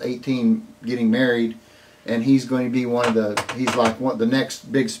sons was 18 getting married, and he's going to be he's like the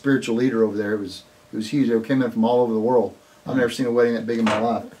next big spiritual leader over there. It was huge. They came in from all over the world. I've never seen a wedding that big in my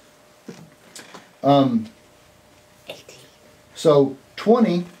life. 18. So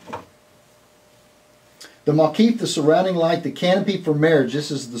 20, the Makif, the surrounding light, the canopy for marriage.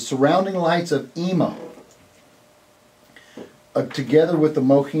 This is the surrounding lights of Ima, together with the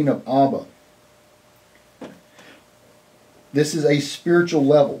Mohin of Abba. This is a spiritual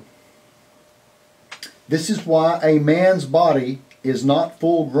level. This is why a man's body is not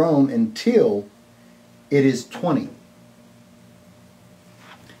full grown until it is 20.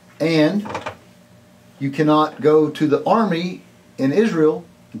 And you cannot go to the army in Israel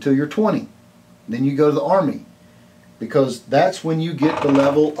until you're 20. Then you go to the army, because that's when you get the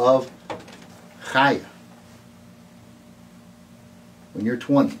level of Chaya. when you're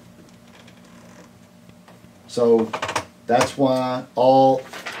 20. So that's why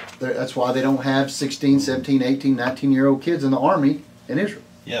they don't have 16, 17, 18, 19-year-old kids in the army in Israel.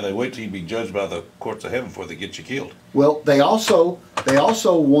 Yeah, they wait till you be judged by the courts of heaven before they get you killed. Well, they also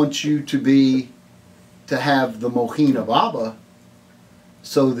want you to have the mohin of Abba,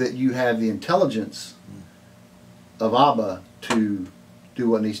 so that you have the intelligence of Abba to do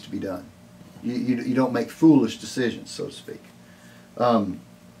what needs to be done. You don't make foolish decisions, so to speak. One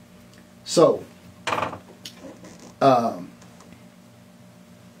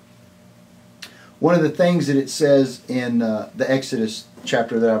of the things that it says in the Exodus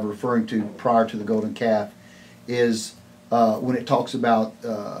chapter that I'm referring to prior to the golden calf is when it talks about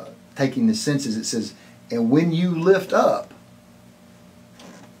taking the census, it says, and when you lift up,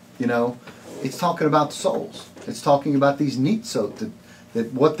 it's talking about the souls. It's talking about these nitzot,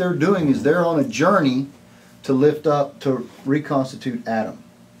 that what they're doing is they're on a journey to lift up, to reconstitute Adam.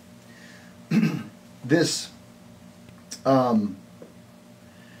 This, back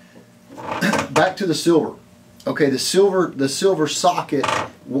to the silver. Okay, the silver socket.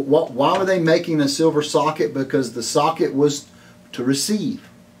 Why were they making the silver socket? Because the socket was to receive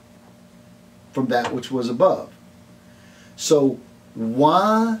from that which was above. So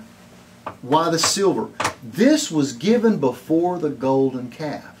why the silver? This was given before the golden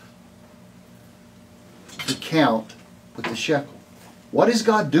calf to count with the shekel. What is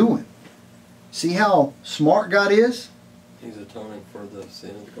God doing? See how smart God is? He's atoning for the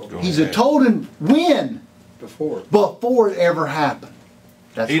sin of the golden He's atoning when? Before it ever happened.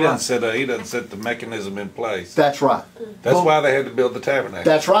 That's He right. doesn't set the mechanism in place. That's right. That's why they had to build the tabernacle.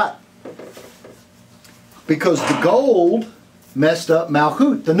 That's right. Because the gold messed up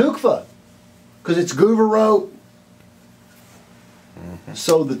Malchut, the Nukva. Because it's Guvarot.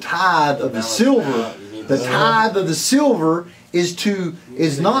 So the tithe of the silver,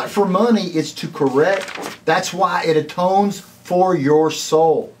 is not for money, it's to correct. That's why it atones for your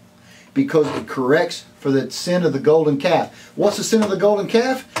soul. Because it corrects for the sin of the golden calf. What's the sin of the golden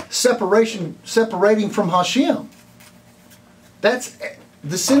calf? Separating from Hashem. That's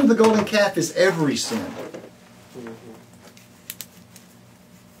the sin of the golden calf is every sin.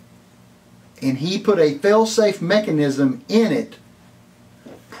 And he put a fail-safe mechanism in it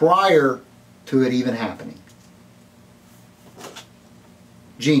prior to it even happening.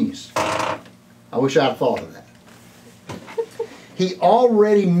 Genius. I wish I'd thought of that. He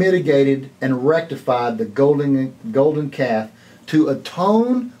already mitigated and rectified the golden calf to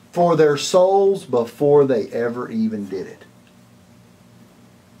atone for their souls before they ever even did it.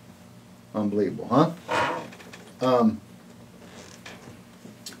 Unbelievable, huh?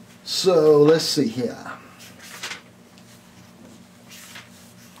 So let's see here.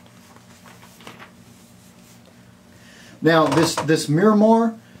 Now this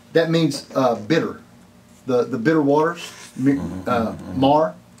Miramar, that means bitter, the bitter waters,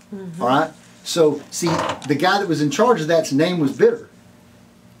 mar. All right. So see, the guy that was in charge of that's name was Bitter,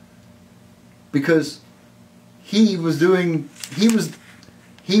 because he was the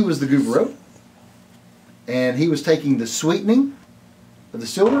Gubarot, and he was taking the sweetening of the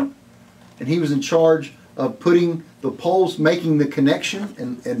silver, and he was in charge of putting the poles, making the connection,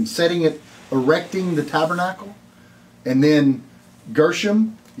 and setting it, erecting the tabernacle. And then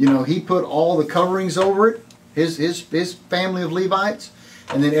Gershom, he put all the coverings over it, his family of Levites,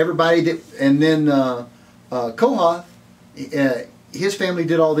 and then everybody did, and then Kohath, his family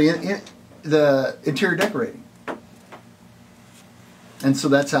did all the interior decorating. And so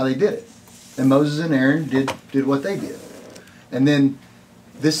that's how they did it. And Moses and Aaron did what they did. And then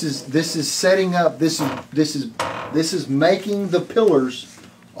this is setting up. This is making the pillars,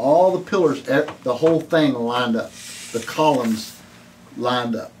 all the pillars, the whole thing lined up. The columns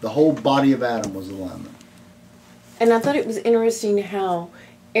lined up. The whole body of Adam was aligned up. And I thought it was interesting how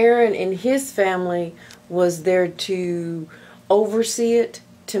Aaron and his family was there to oversee it,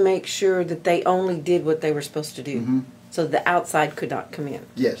 to make sure that they only did what they were supposed to do. Mm-hmm. So the outside could not come in.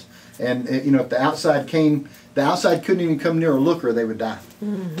 Yes. And if the outside came, the outside couldn't even come near a looker, they would die.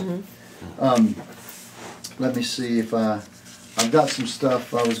 Mm-hmm. Let me see if I've got some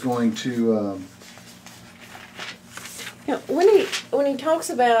stuff I was going to... when he talks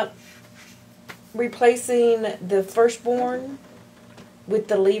about replacing the firstborn with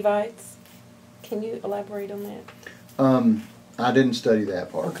the Levites, can you elaborate on that? I didn't study that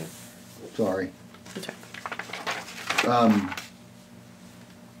part. Okay. Sorry. Okay.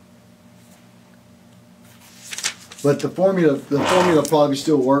 But the formula probably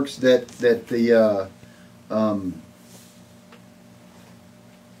still works. That the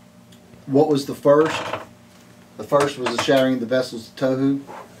what was the first? The first was the showering of the vessels of Tohu.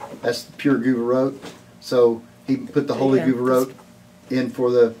 That's the pure Guvarot. So he put the holy Guvarot in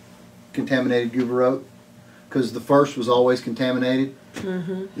for the contaminated Guvarot, because the first was always contaminated.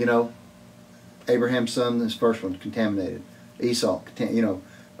 Mm-hmm. You know, Abraham's son, this first one, contaminated. Esau, you know,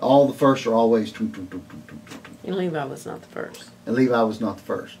 all the first are always. And Levi was not the first. And Levi was not the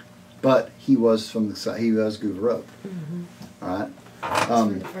first, but he was from the he was Guvarot. Mm-hmm. All right.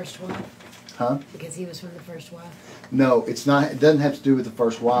 From the first wife. Huh? Because he was from the first wife. No, it's not. It doesn't have to do with the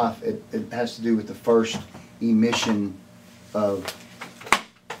first wife. It has to do with the first emission of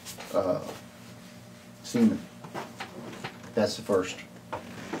semen. That's the first.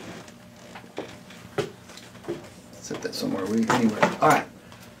 Set that somewhere. Anyway, all right.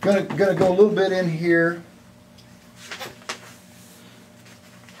 Gonna go a little bit in here.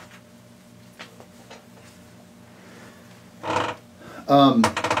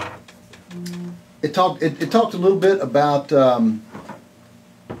 It talked a little bit about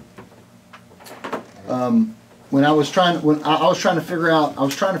when I was trying to figure out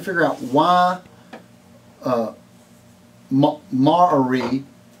why Ma'ari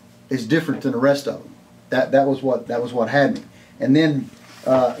is different than the rest of them. That was what had me. And then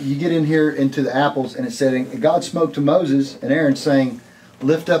you get in here into the apples, and it said, and God spoke to Moses and Aaron, saying,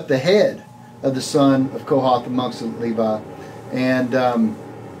 lift up the head of the son of Kohath amongst the Levi.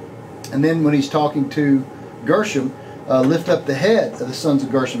 And then when he's talking to Gershom, lift up the head of the sons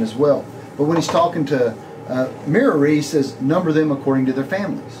of Gershom as well. But when he's talking to Merari, he says, number them according to their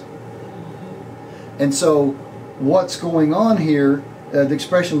families. And so what's going on here, the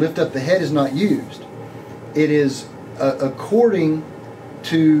expression lift up the head is not used. It is according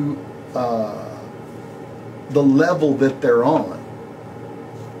to the level that they're on.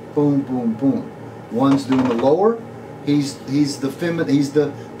 Boom, boom, boom. One's doing the lower. He's the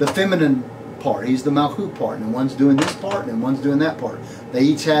feminine part. He's the malchut part, and one's doing this part, and one's doing that part. They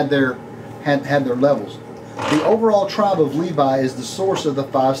each had their levels. The overall tribe of Levi is the source of the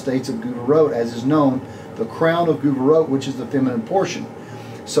 5 states of Guvarot, as is known, the crown of Guvarot, which is the feminine portion.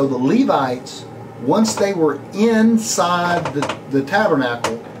 So the Levites, once they were inside the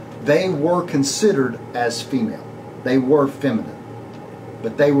tabernacle, they were considered as female. They were feminine.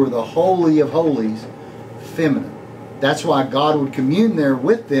 But they were the holy of holies, feminine. That's why God would commune there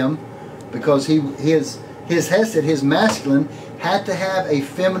with them, because his hesed, his masculine, had to have a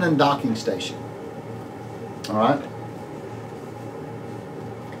feminine docking station. All right.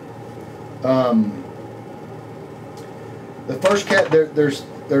 The first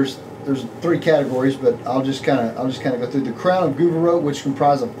there's 3 categories, but I'll just kind of go through. The crown of Guvarot, which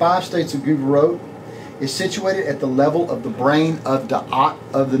comprises of 5 states of Guvarot, is situated at the level of the brain of Da'at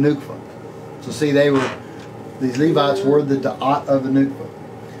of the Nukva. So see, these Levites were the Da'at of the Nukva.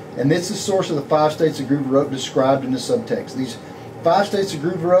 And this is the source of the 5 states of Guvarot described in the subtext. These 5 states of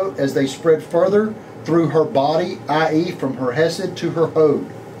Guvarot, as they spread further through her body, i.e. from her hesed to her hod.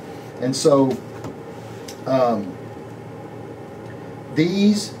 And so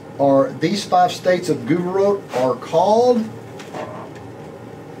these 5 states of Guvarot are called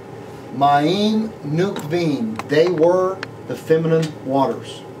Ma'im Nukvim. They were the feminine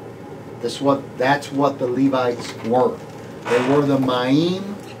waters. That's what the Levites were. They were the Ma'im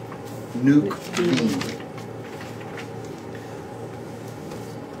Nukvim.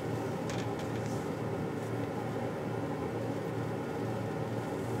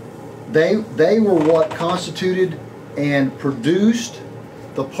 They were what constituted and produced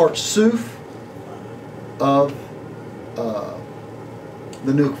the parsuf of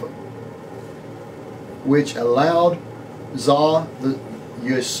the Nukva, which allowed Zah, the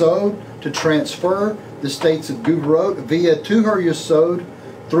Yesod, to transfer the states of Guvarot via to her Yesod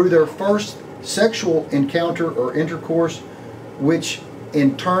through their first sexual encounter or intercourse, which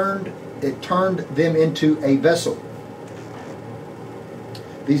in turn it turned them into a vessel.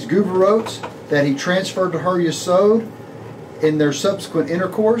 These Guvarots that he transferred to her Yesod in their subsequent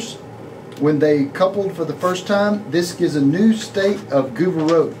intercourse, when they coupled for the first time, this gives a new state of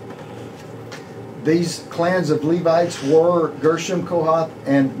Guvarot. These clans of Levites were Gershom, Kohath,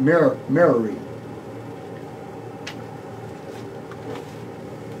 and Merari.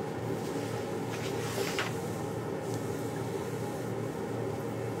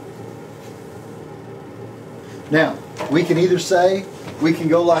 Now, we can either say, we can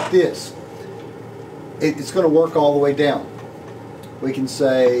go like this. It's going to work all the way down. We can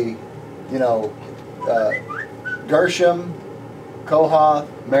say, Gershom, Kohath,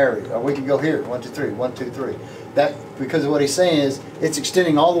 Merari. Or we can go here, 1, 2, 3, 1, 2, 3. That, because what he's saying is, it's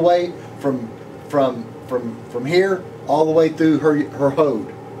extending all the way from here all the way through her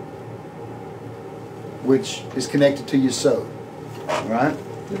hod. which is connected to Yesod. All right?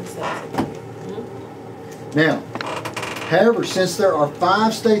 Now, however, since there are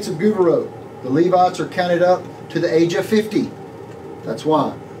 5 states of Guvarot, the Levites are counted up to the age of 50. That's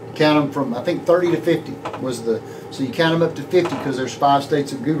why. Count them from, I think, 30 to 50 was the... So you count them up to 50 because there's 5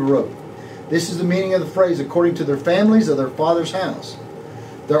 states of Guvarot. This is the meaning of the phrase, according to their families of their father's house.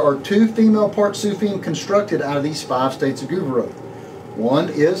 There are 2 female Partsufim constructed out of these 5 states of Guvarot. One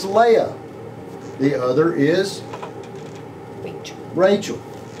is Leah. The other is Rachel,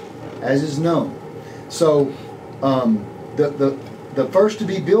 as is known. So the first to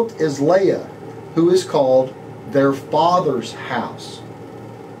be built is Leah, who is called their father's house.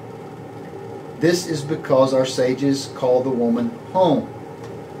 This is because our sages call the woman home.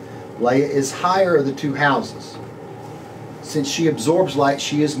 Leah is higher of the 2 houses. Since she absorbs light,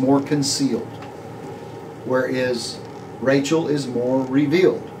 she is more concealed, whereas Rachel is more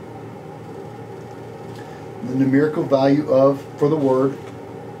revealed. The numerical value for the word,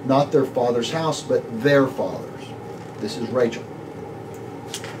 not their father's house, but their father's. This is Rachel.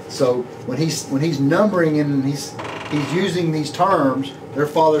 So when he's numbering and he's using these terms, their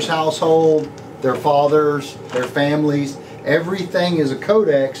father's household, their fathers, their families, everything is a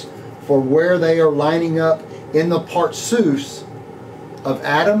codex for where they are lining up in the partsufs of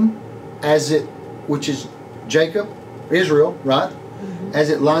Adam, which is Jacob, Israel, right? As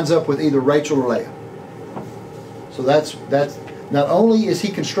it lines up with either Rachel or Leah. So that's not only is he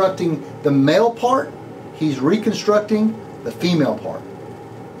constructing the male part, he's reconstructing the female part,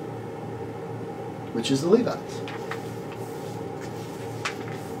 which is the Levites.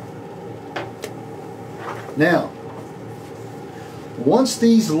 Now, once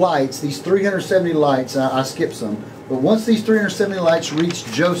these lights, these 370 lights, I skipped some, but once these 370 lights reach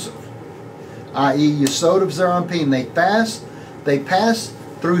Joseph, i.e. Yesod of Zerampim, they pass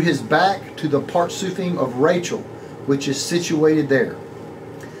through his back to the Partsufim of Rachel, which is situated there.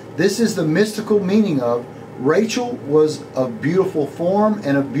 This is the mystical meaning of Rachel was of beautiful form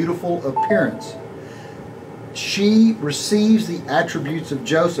and of beautiful appearance. She receives the attributes of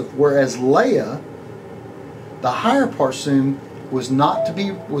Joseph, whereas Leah, the higher Parsum, was not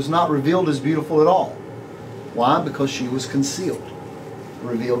revealed as beautiful at all. Why? Because she was concealed,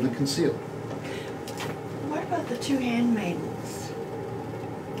 revealed and concealed. What about the 2 handmaidens?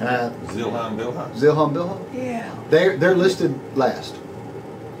 Zilha and Bilhah? Zilha and Bilhah? Yeah. They're listed last.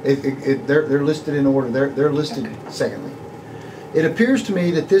 They're listed in order. They're listed secondly. It appears to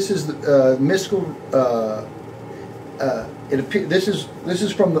me that this is mystical. This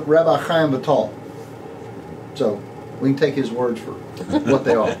is from the Rabbi Chaim Vital. So we can take his words for what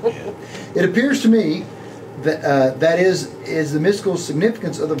they are. It appears to me that that is the mystical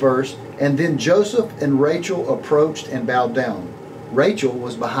significance of the verse. And then Joseph and Rachel approached and bowed down. Rachel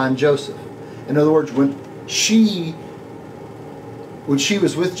was behind Joseph. In other words, when she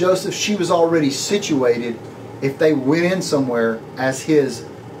was with Joseph, she was already situated, if they went in somewhere, as his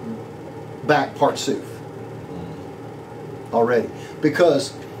back partsuf already.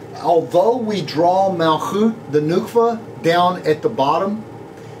 Because although we draw Malchut, the Nukva, down at the bottom,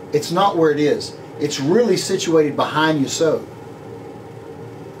 it's not where it is. It's really situated behind Yesod.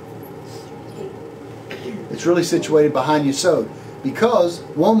 It's really situated behind Yesod. Because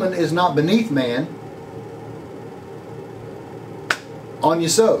woman is not beneath man on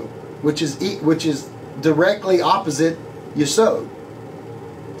Yesod, which is directly opposite Yesod.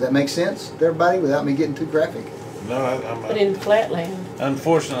 Does that make sense to everybody without me getting too graphic? No, But in flatland,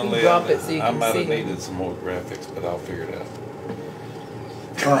 unfortunately, you drop it so you I can might have see it. needed some more graphics, but I'll figure it out.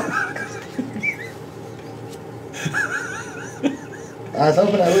 I was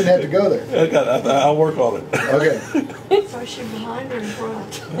hoping I wouldn't have to go there. I'll work on it. Okay. So is she behind or in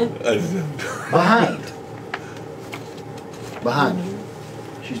front? Behind. Behind.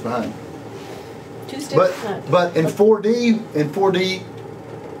 She's behind. 2 steps behind. But in 4D,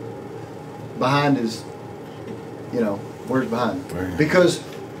 behind is, where's behind? Where? Because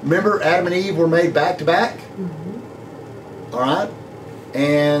remember, Adam and Eve were made back to back. All right,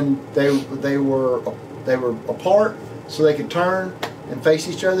 and they were apart so they could turn and face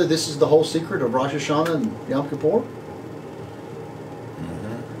each other. This is the whole secret of Rosh Hashanah and Yom Kippur.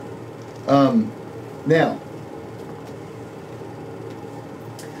 Now,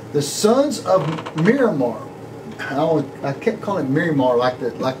 the sons of Miramar. I kept calling it Miramar, like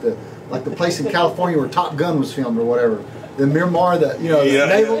the place in California where Top Gun was filmed or whatever. The Miramar, the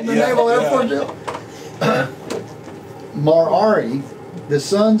naval Air Force deal. Mar'ari, the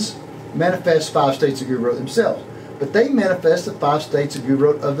sons manifest 5 states of Gurot themselves. But they manifest the 5 states of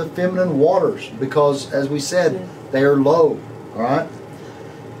Gurot of the feminine waters because, as we said, they are low. All right?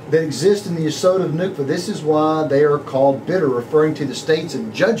 that exist in the Yesod of Nukva. This is why they are called bitter, referring to the states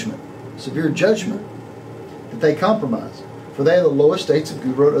of judgment, severe judgment, that they compromise. For they are the lowest states of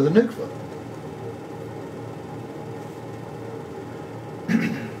Gurot of the Nukva.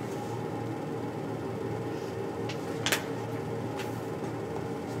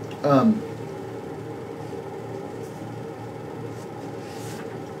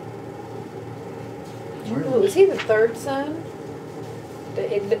 Well, was he the third son?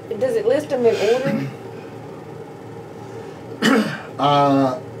 Does it list them in order?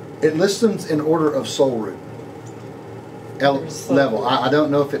 It lists them in order of soul root. Level. I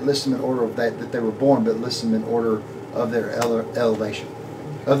don't know if it lists them in order of that they were born, but it lists them in order of their elevation,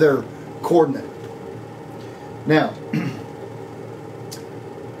 of their coordinate. Now,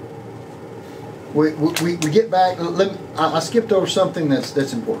 we get back. I skipped over something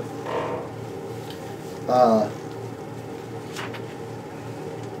that's important.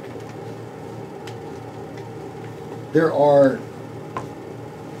 There are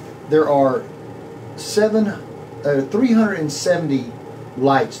 370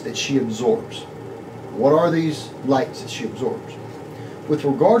 lights that she absorbs. What are these lights that she absorbs? With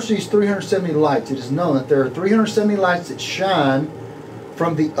regards to these 370 lights, it is known that there are 370 lights that shine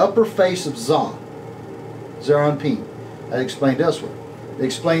from the upper face of Zah, Zeranpin. I explained elsewhere. They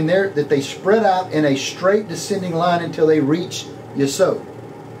explain there that they spread out in a straight descending line until they reach Yesod.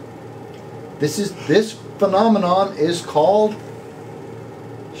 This phenomenon is called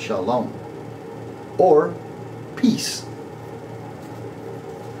Shalom, or peace.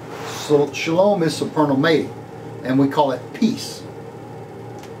 So Shalom is supernal mating, and we call it peace.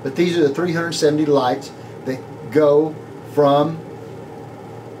 But these are the 370 lights that go from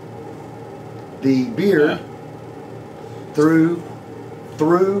the beard through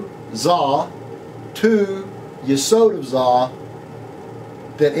Zah to Yesod of Zah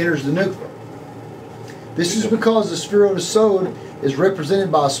that enters the Nukva. This is because the Sphirot Yesod is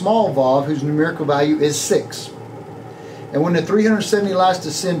represented by a small vav whose numerical value is 6. And when the 370 lights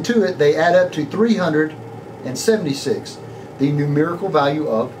descend to it, they add up to 376, the numerical value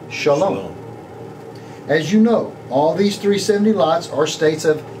of Shalom. As you know, all these 370 lights are states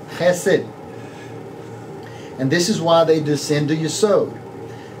of Chesed. And this is why they descend to Yesod.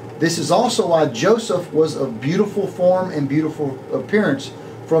 This is also why Joseph was of beautiful form and beautiful appearance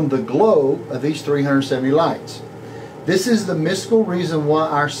from the glow of these 370 lights. This is the mystical reason why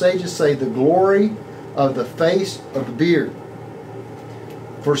our sages say the glory of the face of the beard.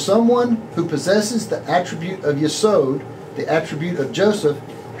 For someone who possesses the attribute of Yesod, the attribute of Joseph,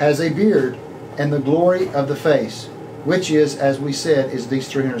 has a beard and the glory of the face, which is, as we said, is these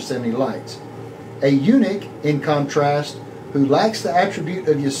 370 lights. A eunuch, in contrast, who lacks the attribute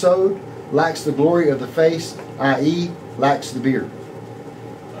of Yesod, lacks the glory of the face, i.e., lacks the beard.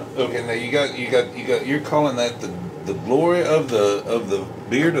 Okay, now you're calling that the glory of the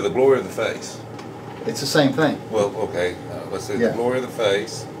beard or the glory of the face? It's the same thing. Well, okay, let's say the glory of the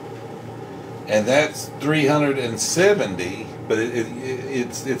face, and that's 370, but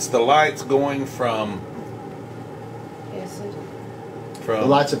it's the lights going from the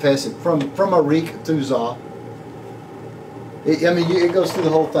lights of Hesed from Arik to Zah. It goes through the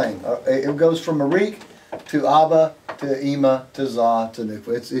whole thing. It goes from Arik to Abba to Ima to Zah to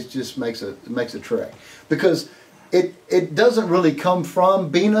Nukva. It just makes a trek, because it doesn't really come from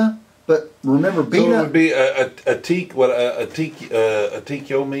Bina, but remember Bina. So it would be a tik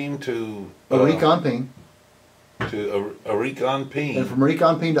yomim to Arik Anpin. To Arik Anpin. And from Arik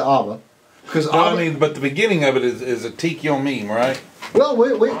Anpin to Abba. Because but the beginning of it is a tik yomim, right? Well,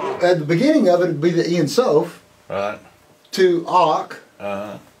 we at the beginning of it would be the Ein Sof, right, to Ak,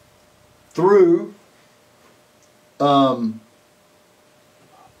 through Adam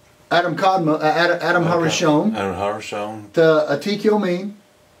Harishon, to Atik Yomin,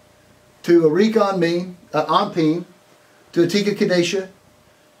 to Arik Anpin, to Atika Kadesha,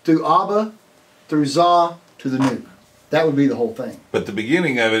 to Abba, through Zah, to the Nuk. That would be the whole thing. But the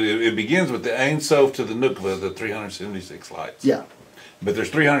beginning of it begins with the Ein Sof to the Nukva, the 376 lights. Yeah. But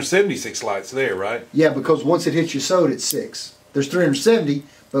there's 376 lights there, right? Yeah, because once it hits Yesod, it's 6. There's 370,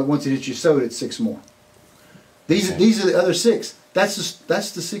 but once it hits Yesod, it's 6 more. These are the other 6. That's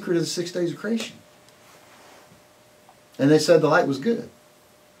the secret of the 6 days of creation. And they said the light was good.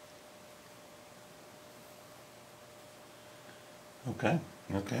 Okay.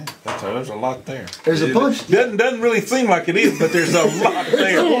 There's a lot there. There's a bunch. Doesn't really seem like it is, but there's a lot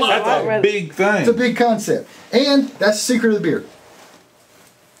there. That's a big thing. It's a big concept. And that's the secret of the beard.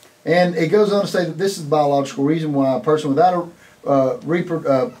 And it goes on to say that this is the biological reason why a person without a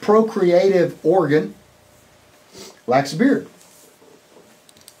procreative organ lacks a beard.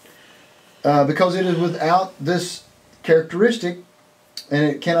 because it is without this characteristic, and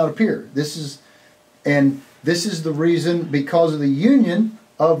it cannot appear. This is the reason, because of the union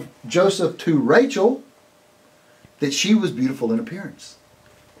of Joseph to Rachel, that she was beautiful in appearance,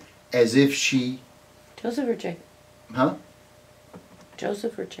 as if she. Joseph or Jacob? Huh?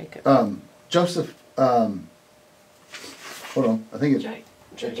 Joseph or Jacob? Joseph. Hold on, I think it's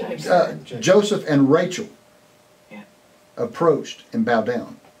Jacob. Joseph and Rachel. Yeah. Approached and bowed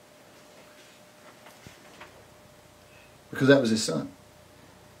down, because that was his son.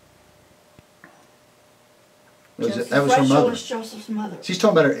 That was her Rachel mother. is Joseph's mother. He's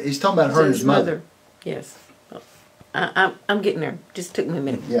talking about her. He's talking about her and his mother. Yes. I'm getting there. Just took me a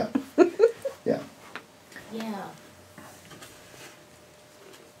minute. Yeah. Yeah. Yeah.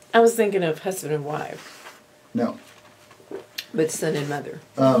 I was thinking of husband and wife, No. but son and mother.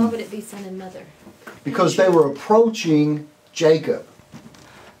 Why would it be son and mother? Because they were approaching Jacob.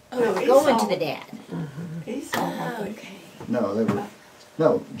 Oh, No, we're going Esau. to the dad. Esau, I Oh, think. okay. No, they were.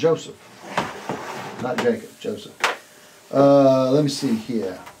 No, Joseph. Not Jacob. Joseph. Let me see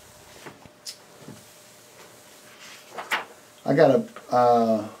here. I got a.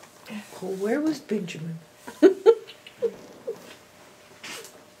 Well, where was Benjamin?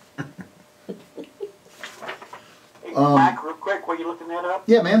 Mike, real quick, while you're looking that up,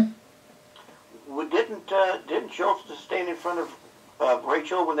 Yeah, man. didn't Joseph stand in front of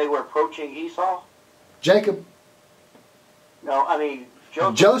Rachel when they were approaching Esau? Jacob. No, I mean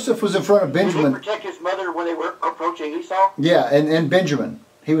Joseph. Joseph was in front of Did he Benjamin. protect his mother when they were approaching Esau? Yeah, and Benjamin.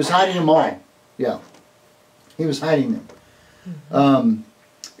 He was hiding them all. Yeah. He was hiding them.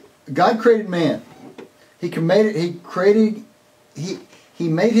 God created man. He made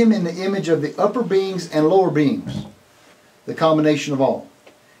him in the image of the upper beings and lower beings, the combination of all.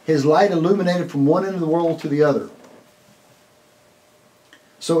 His light illuminated from one end of the world to the other.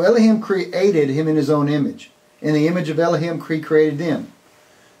 So Elohim created him in his own image. In the image of Elohim he created them.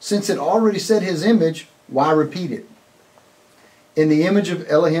 Since it already said his image, why repeat it? In the image of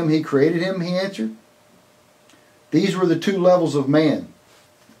Elohim he created him, he answered. These were the two levels of man,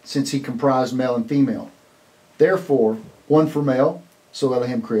 since he comprised male and female. Therefore, one for male, so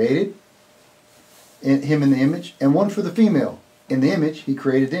Elohim created him in the image, and one for the female. In the image, he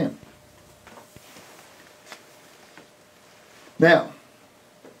created them. Now,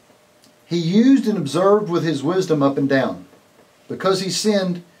 he used and observed with his wisdom up and down. Because he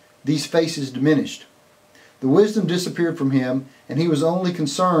sinned, these faces diminished. The wisdom disappeared from him, and he was only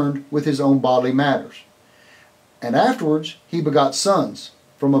concerned with his own bodily matters. And afterwards, he begot sons,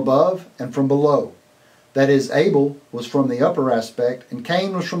 from above and from below. That is, Abel was from the upper aspect, and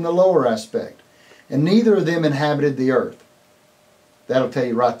Cain was from the lower aspect. And neither of them inhabited the earth. That'll tell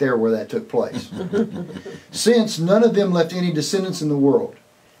you right there where that took place. Since none of them left any descendants in the world.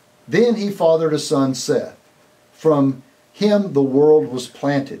 Then he fathered a son, Seth. From him the world was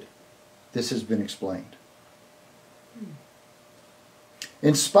planted. This has been explained.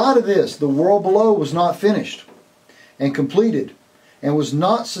 In spite of this, the world below was not finished and completed, and was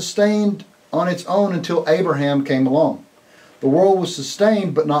not sustained on its own until Abraham came along. The world was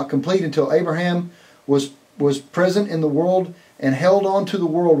sustained but not complete until Abraham was present in the world and held on to the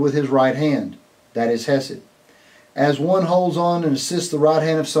world with his right hand, that is Hesed, as one holds on and assists the right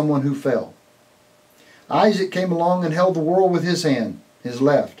hand of someone who fell. Isaac came along and held the world with his hand, his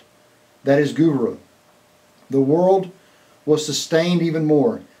left, that is Guvra. The world was sustained even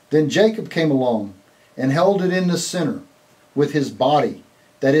more. Then Jacob came along and held it in the center with his body,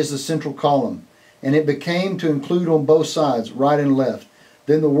 that is the central column, and it became to include on both sides, right and left.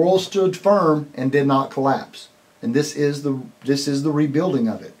 Then the world stood firm and did not collapse. And this is the rebuilding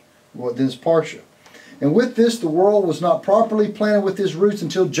of it, this parsha. And with this, the world was not properly planted with his roots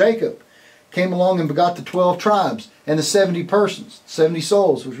until Jacob came along and begot the 12 tribes and the 70 persons, 70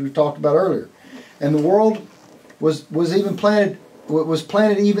 souls, which we talked about earlier. And the world was planted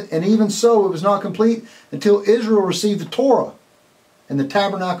even, and even so it was not complete until Israel received the Torah and the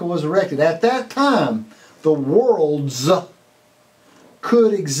tabernacle was erected. At that time, the worlds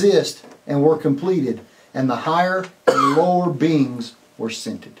could exist and were completed, and the higher and lower beings were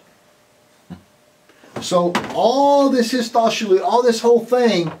scented. So all this histoshalut, all this whole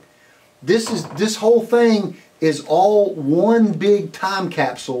thing, this whole thing is all one big time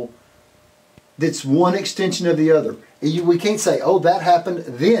capsule that's one extension of the other. We can't say, oh, that happened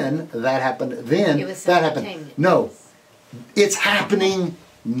then, that happened then, It was that happened. simultaneous. No, it's happening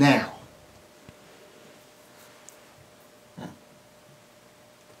now.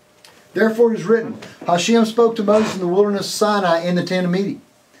 Therefore it is written, Hashem spoke to Moses in the wilderness of Sinai in the tent of meeting.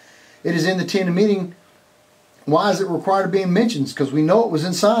 It is in the tent of meeting. Why is it required to be mentioned? Because we know it was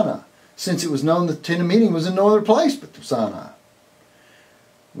in Sinai. since it was known the tent of meeting was in no other place but Sinai.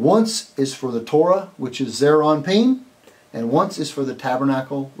 Once is for the Torah, which is Zeranpin, and once is for the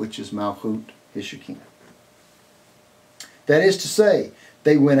tabernacle, which is Malchut Hishakina. That is to say,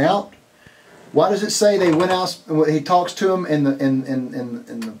 they went out. Why does it say they went out? He talks to them in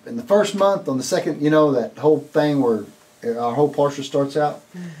the first month. On the second, that whole thing where our whole parsha starts out.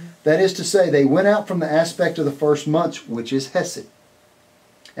 Mm-hmm. That is to say, they went out from the aspect of the first month, which is Hesed,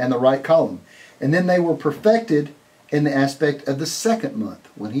 and the right column. And then they were perfected in the aspect of the second month,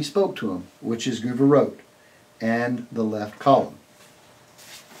 when he spoke to them, which is Guvarot, and the left column.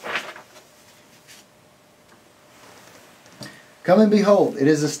 Come and behold, it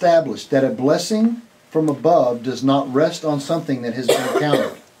is established that a blessing from above does not rest on something that has been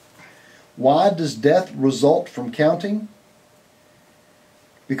counted. Why does death result from counting?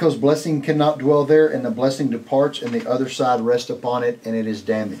 Because blessing cannot dwell there, and the blessing departs, and the other side rests upon it, and it is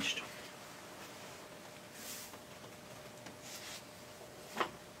damaged.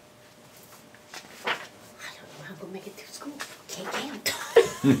 I don't know how I'm going to make it through school. Can't count.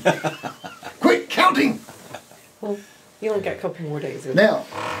 Quit counting! Well, you only got a couple more days. Now,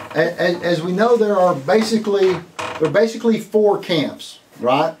 as we know, there are basically 4 camps,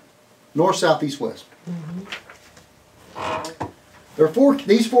 right? North, south, east, west. Mm-hmm.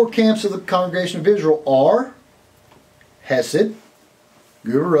 These 4 camps of the congregation of Israel are Hesed,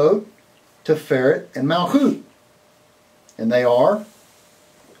 Guvarot, Tiferet, and Malchut. And they are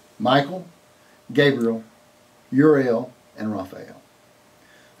Michael, Gabriel, Uriel, and Raphael,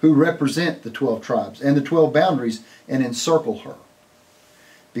 who represent the 12 tribes and the 12 boundaries and encircle her.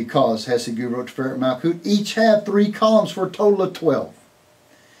 Because Hesed, Guvarot, Tiferet, and Malchut each have 3 columns for a total of 12.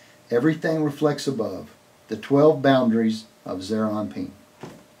 Everything reflects above the 12 boundaries of Zeranpin.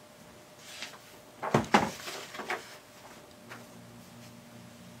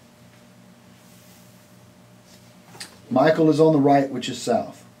 Michael is on the right, which is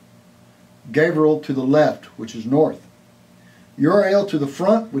south. Gabriel to the left, which is north. Uriel to the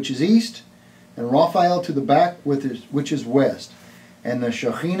front, which is east. And Raphael to the back, which is west. And the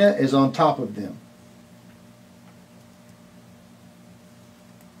Shekhinah is on top of them.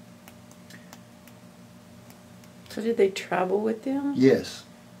 So did they travel with them? Yes,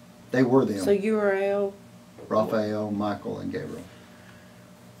 they were them. So Uriel, Raphael, Michael, and Gabriel.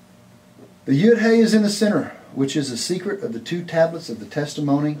 The Yud-Hey is in the center, which is the secret of the 2 tablets of the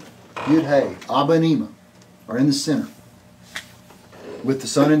testimony. Yud-Hey, Abba and Ima, are in the center, with the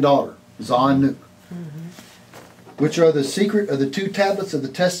son and daughter, Zah and Nuk, which are the secret of the 2 tablets of the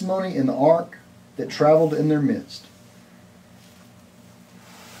testimony in the ark that traveled in their midst.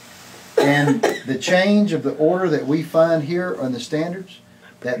 And the change of the order that we find here on the standards,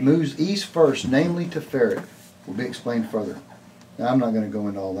 that moves east first, namely to Tiferet, will be explained further. Now, I'm not going to go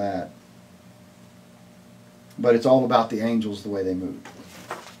into all that. But it's all about the angels, the way they moved.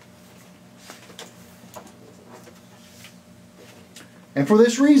 And for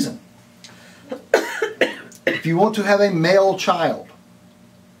this reason, if you want to have a male child,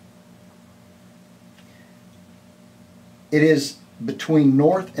 it is between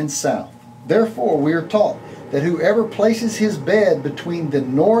north and south. Therefore, we are taught that whoever places his bed between the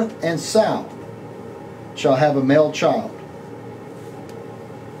north and south shall have a male child,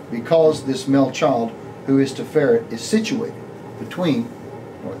 because this male child, who is Tiferet, is situated between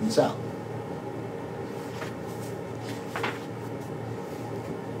north and south.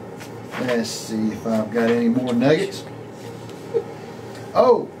 Let's see if I've got any more nuggets.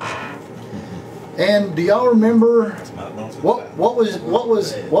 Oh, and do y'all remember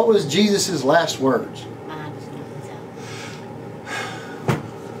what was Jesus' last words?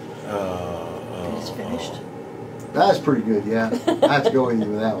 It's finished. That's pretty good, yeah. I have to go with you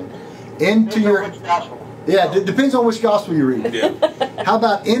with that one. Yeah, it depends on which gospel you read. Yeah. How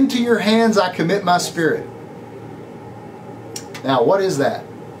about, into your hands I commit my spirit? Now, what is that?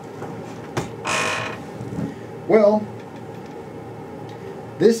 Well,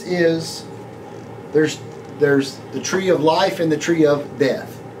 this is, there's the tree of life and the tree of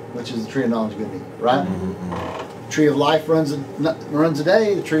death, which is the tree of knowledge of good and evil, right? Mm-hmm. The tree of life runs a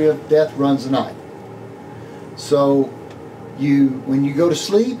day, the tree of death runs the night. So, when you go to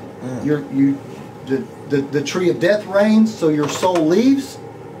sleep, the tree of death reigns, so your soul leaves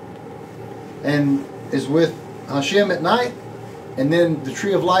and is with Hashem at night, and then the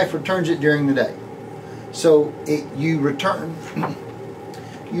tree of life returns it during the day. So you return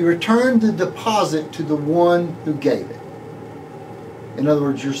the deposit to the one who gave it. In other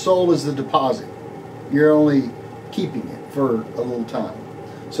words, your soul is the deposit. You're only keeping it for a little time.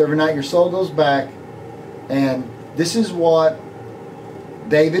 So every night your soul goes back, and this is what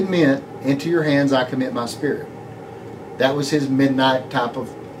David meant, into your hands I commit my spirit. That was his midnight type of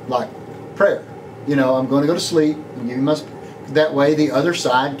like prayer. You know, I'm going to go to sleep. You must. That way the other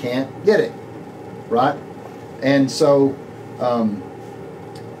side can't get it. Right? And so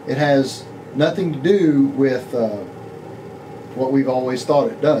it has nothing to do with what we've always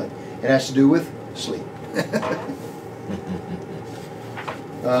thought it done. It has to do with sleep.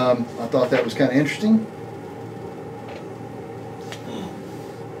 I thought that was kind of interesting.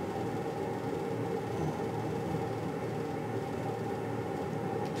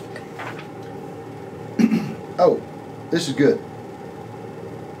 Oh, this is good.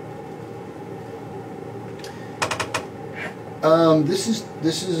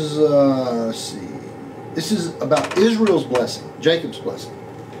 This is let's see. This is about Israel's blessing, Jacob's blessing.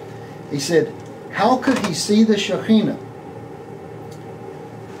 He said, how could he see the Shekhinah?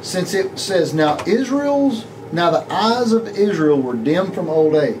 Since it says, now the eyes of Israel were dim from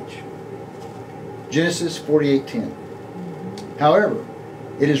old age. Genesis 48:10. However,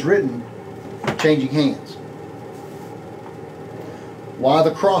 it is written, changing hands. Why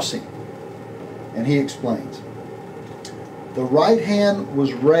the crossing? And he explains. The right hand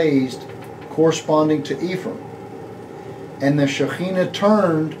was raised corresponding to Ephraim, and the Shekhinah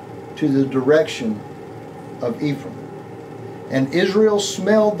turned to the direction of Ephraim. And Israel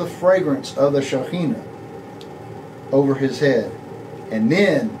smelled the fragrance of the Shekhinah over his head. And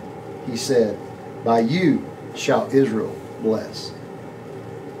then he said, by you shall Israel bless.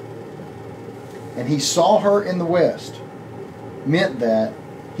 And he saw her in the west, meant that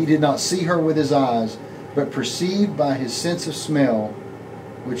he did not see her with his eyes, but perceived by his sense of smell,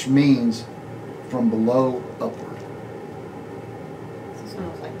 which means from below upward. So it's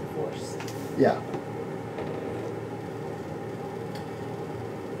almost like the force. Yeah.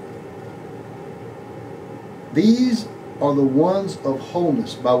 These are the ones of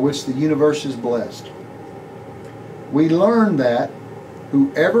wholeness by which the universe is blessed. We learn that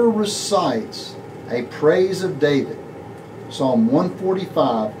whoever recites a praise of David, Psalm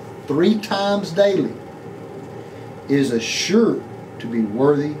 145, 3 times daily, is assured to be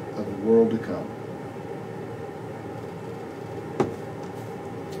worthy of the world to come.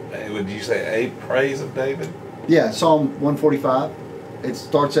 Would you say a praise of David? Yeah, Psalm 145. It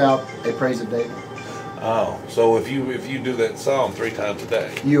starts out a praise of David. Oh, so if you do that psalm 3 times a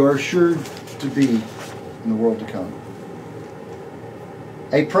day, You are assured to be in the world to come.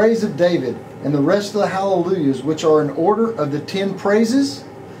 A praise of David and the rest of the hallelujahs, which are in order of the 10 praises,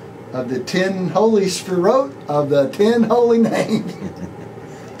 of the 10 holy sphirot, of the 10 holy names.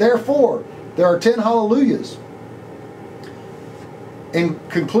 Therefore, there are 10 hallelujahs, in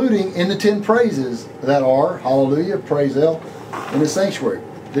concluding in the 10 praises that are hallelujah, praise El, in the sanctuary.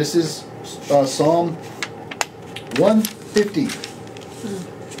 This is Psalm 150.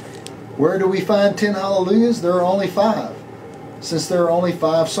 Where do we find 10 hallelujahs? There are only 5. Since there are only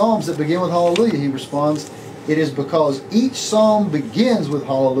 5 psalms that begin with hallelujah, he responds, it is because each psalm begins with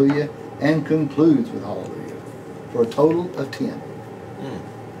hallelujah and concludes with hallelujah, for a total of 10.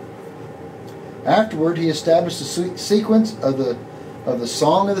 Afterward, he established the sequence of the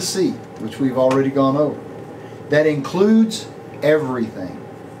Song of the Sea, which we've already gone over, that includes everything.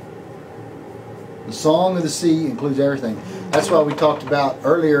 The Song of the Sea includes everything. That's why we talked about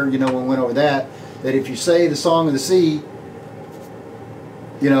earlier, when we went over that if you say the Song of the Sea,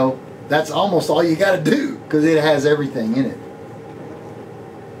 that's almost all you got to do, because it has everything in it.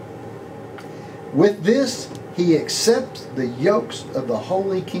 With this, he accepts the yokes of the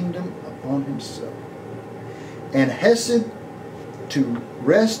holy kingdom upon himself, and hesed to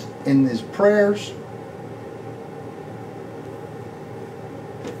rest in his prayers.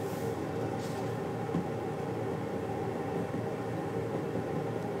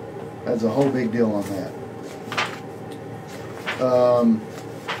 That's a whole big deal on that.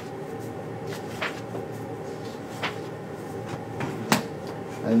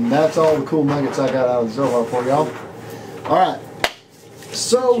 And that's all the cool nuggets I got out of the Zohar for y'all. All right.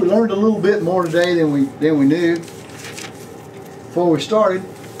 So we learned a little bit more today than we knew before we started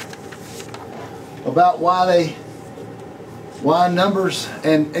about why numbers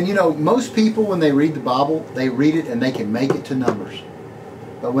and most people, when they read the Bible, they read it and they can make it to numbers,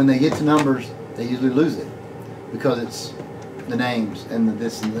 but when they get to numbers, they usually lose it because it's the names and the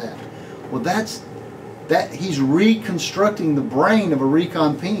this and that. Well, that's he's reconstructing the brain of a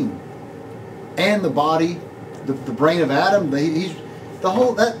recompene and the body, the brain of Adam. He's the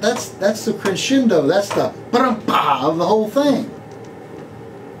whole that's the crescendo. That's the of the whole thing,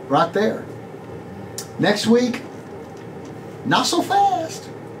 right there. Next week, not so fast.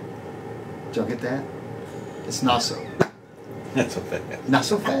 Did y'all get that? It's not so. That's so fast. Not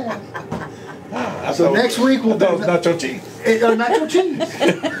so fast. I So thought- next week we'll I thought do it was nacho cheese. nacho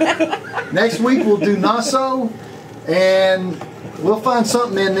cheese. Next week we'll do naso, and we'll find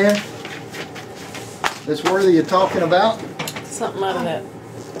something in there that's worthy of talking about. Something out of that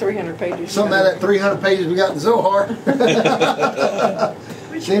 300 pages. Something out of that 300 pages we got in Zohar.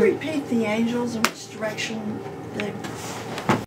 Would you repeat the angels and which direction they